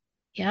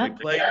 They Yep.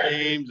 play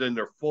games and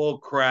they're full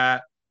of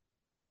crap.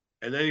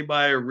 And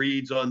anybody who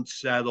reads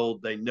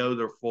Unsettled, they know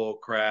they're full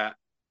of crap.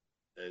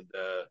 And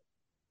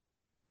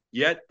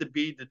yet to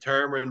be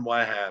determined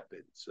what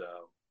happened. So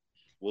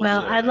we'll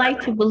Well, see. I'd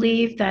like to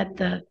believe that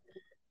the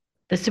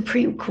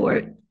Supreme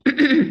Court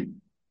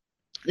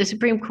the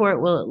Supreme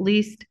Court will at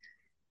least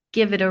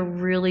give it a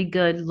really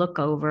good look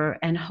over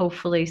and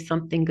hopefully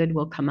something good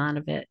will come out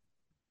of it.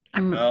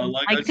 I'm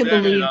Like I like to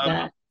said, believe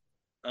that.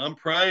 I'm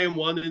praying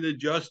one of the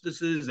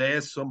justices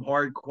asks some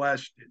hard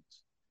questions.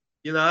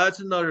 You know, that's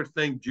another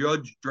thing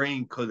Judge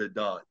Drain could have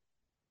done.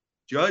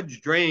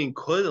 Judge Drain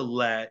could have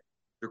let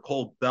They're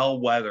called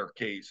bellwether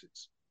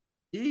cases.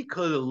 He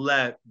could have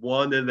let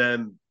one of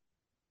them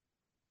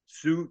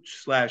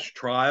suits slash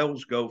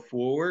trials go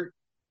forward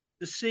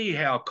to see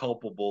how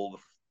culpable the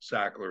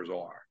Sacklers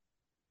are.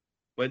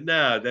 But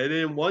no, they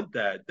didn't want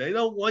that. They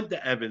don't want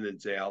the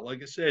evidence out.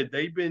 Like I said,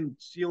 they've been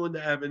sealing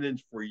the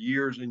evidence for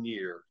years and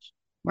years.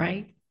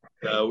 Right.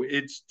 So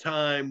it's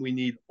time we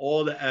need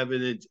all the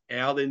evidence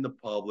out in the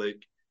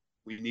public.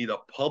 We need a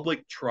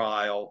public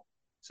trial.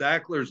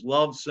 Sacklers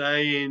love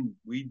saying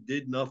we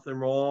did nothing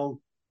wrong.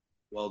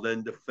 Well,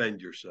 then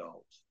defend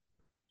yourselves.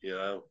 You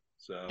know,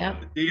 so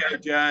Yep. the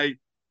DOJ,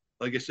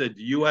 like I said,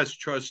 the U.S.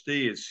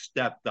 trustee has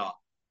stepped up.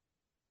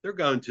 They're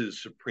going to the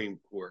Supreme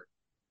Court.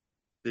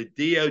 The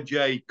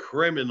DOJ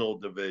criminal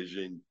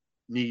division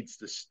needs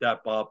to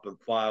step up and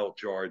file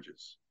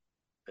charges.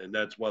 And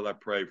that's what I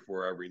pray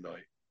for every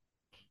night.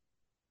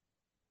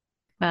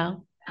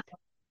 Well,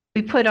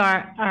 we put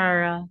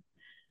our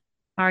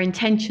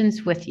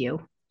intentions with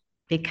you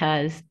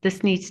because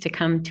this needs to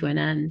come to an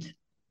end.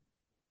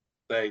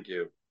 Thank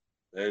you.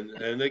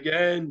 And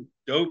again,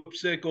 Dope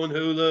Sick on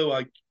Hulu.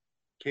 I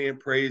can't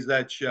praise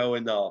that show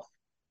enough.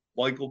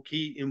 Michael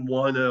Keaton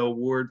won an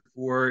award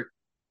for it.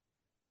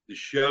 The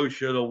show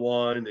should have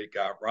won. It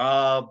got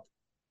robbed,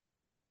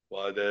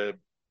 but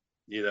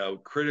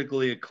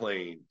critically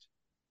acclaimed.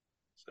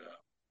 So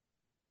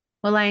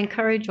Well, I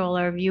encourage all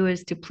our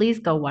viewers to please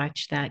go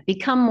watch that,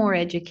 become more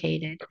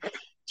educated,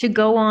 to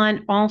go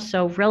on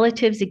also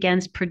Relatives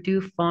Against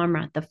Purdue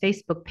Pharma, the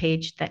Facebook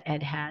page that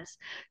Ed has.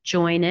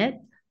 Join it,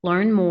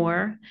 learn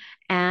more.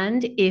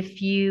 And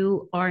if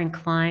you are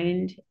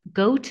inclined,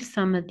 go to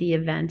some of the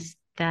events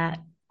that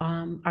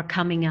are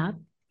coming up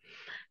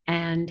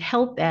and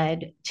help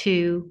Ed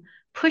to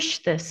push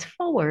this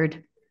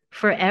forward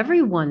for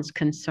everyone's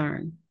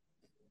concern.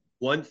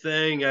 one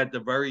thing at the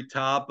very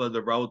top of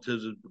the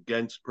Relatives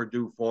Against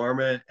Purdue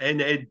Pharma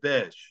and Ed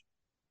Bisch.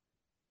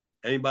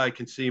 Anybody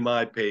can see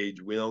my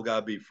page. We don't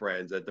gotta be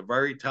friends. At the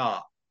very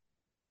top,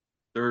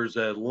 there's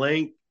a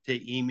link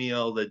to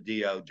email the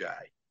DOJ.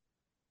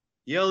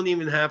 You don't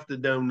even have to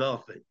do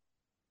nothing.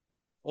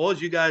 All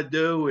you gotta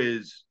do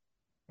is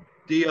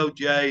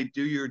DOJ,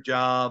 do your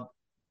job,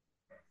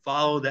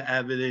 follow the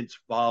evidence,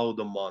 follow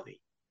the money.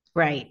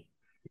 Right.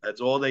 That's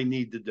all they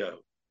need to do.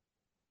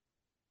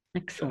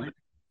 Excellent.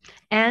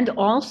 And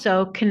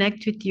also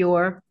connect with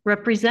your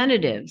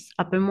representatives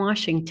up in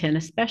Washington,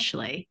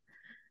 especially,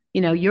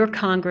 your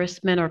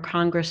congressman or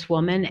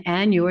congresswoman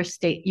and your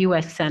state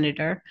US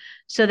senator,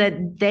 so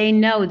that they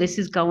know this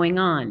is going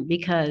on,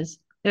 because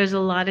there's a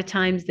lot of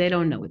times they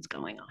don't know what's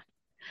going on.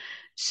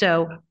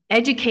 So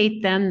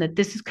educate them that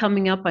this is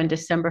coming up on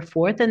December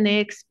 4th, and they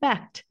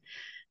expect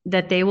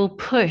that they will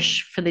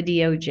push for the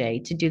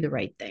DOJ to do the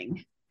right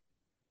thing.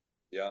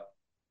 Yeah.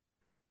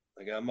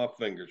 I got my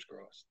fingers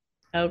crossed.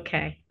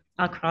 Okay,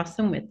 I'll cross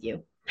them with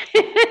you.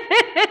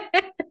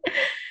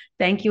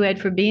 Thank you, Ed,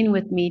 for being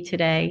with me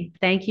today.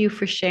 Thank you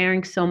for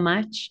sharing so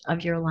much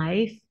of your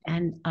life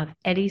and of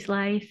Eddie's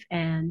life.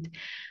 And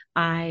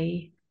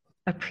I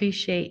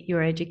appreciate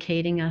your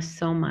educating us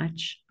so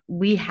much.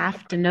 We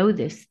have to know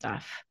this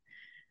stuff.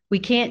 We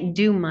can't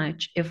do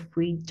much if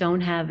we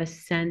don't have a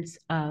sense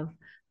of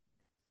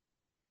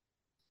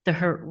the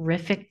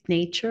horrific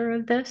nature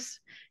of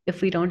this,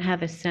 if we don't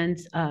have a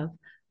sense of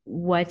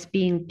what's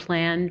being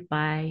planned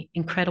by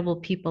incredible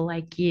people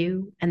like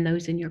you and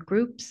those in your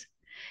groups.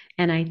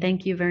 And I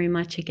thank you very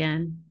much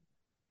again.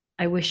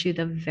 I wish you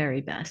the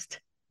very best.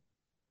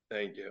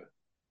 Thank you.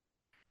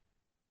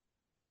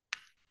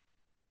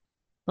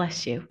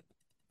 Bless you.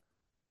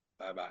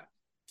 Bye bye.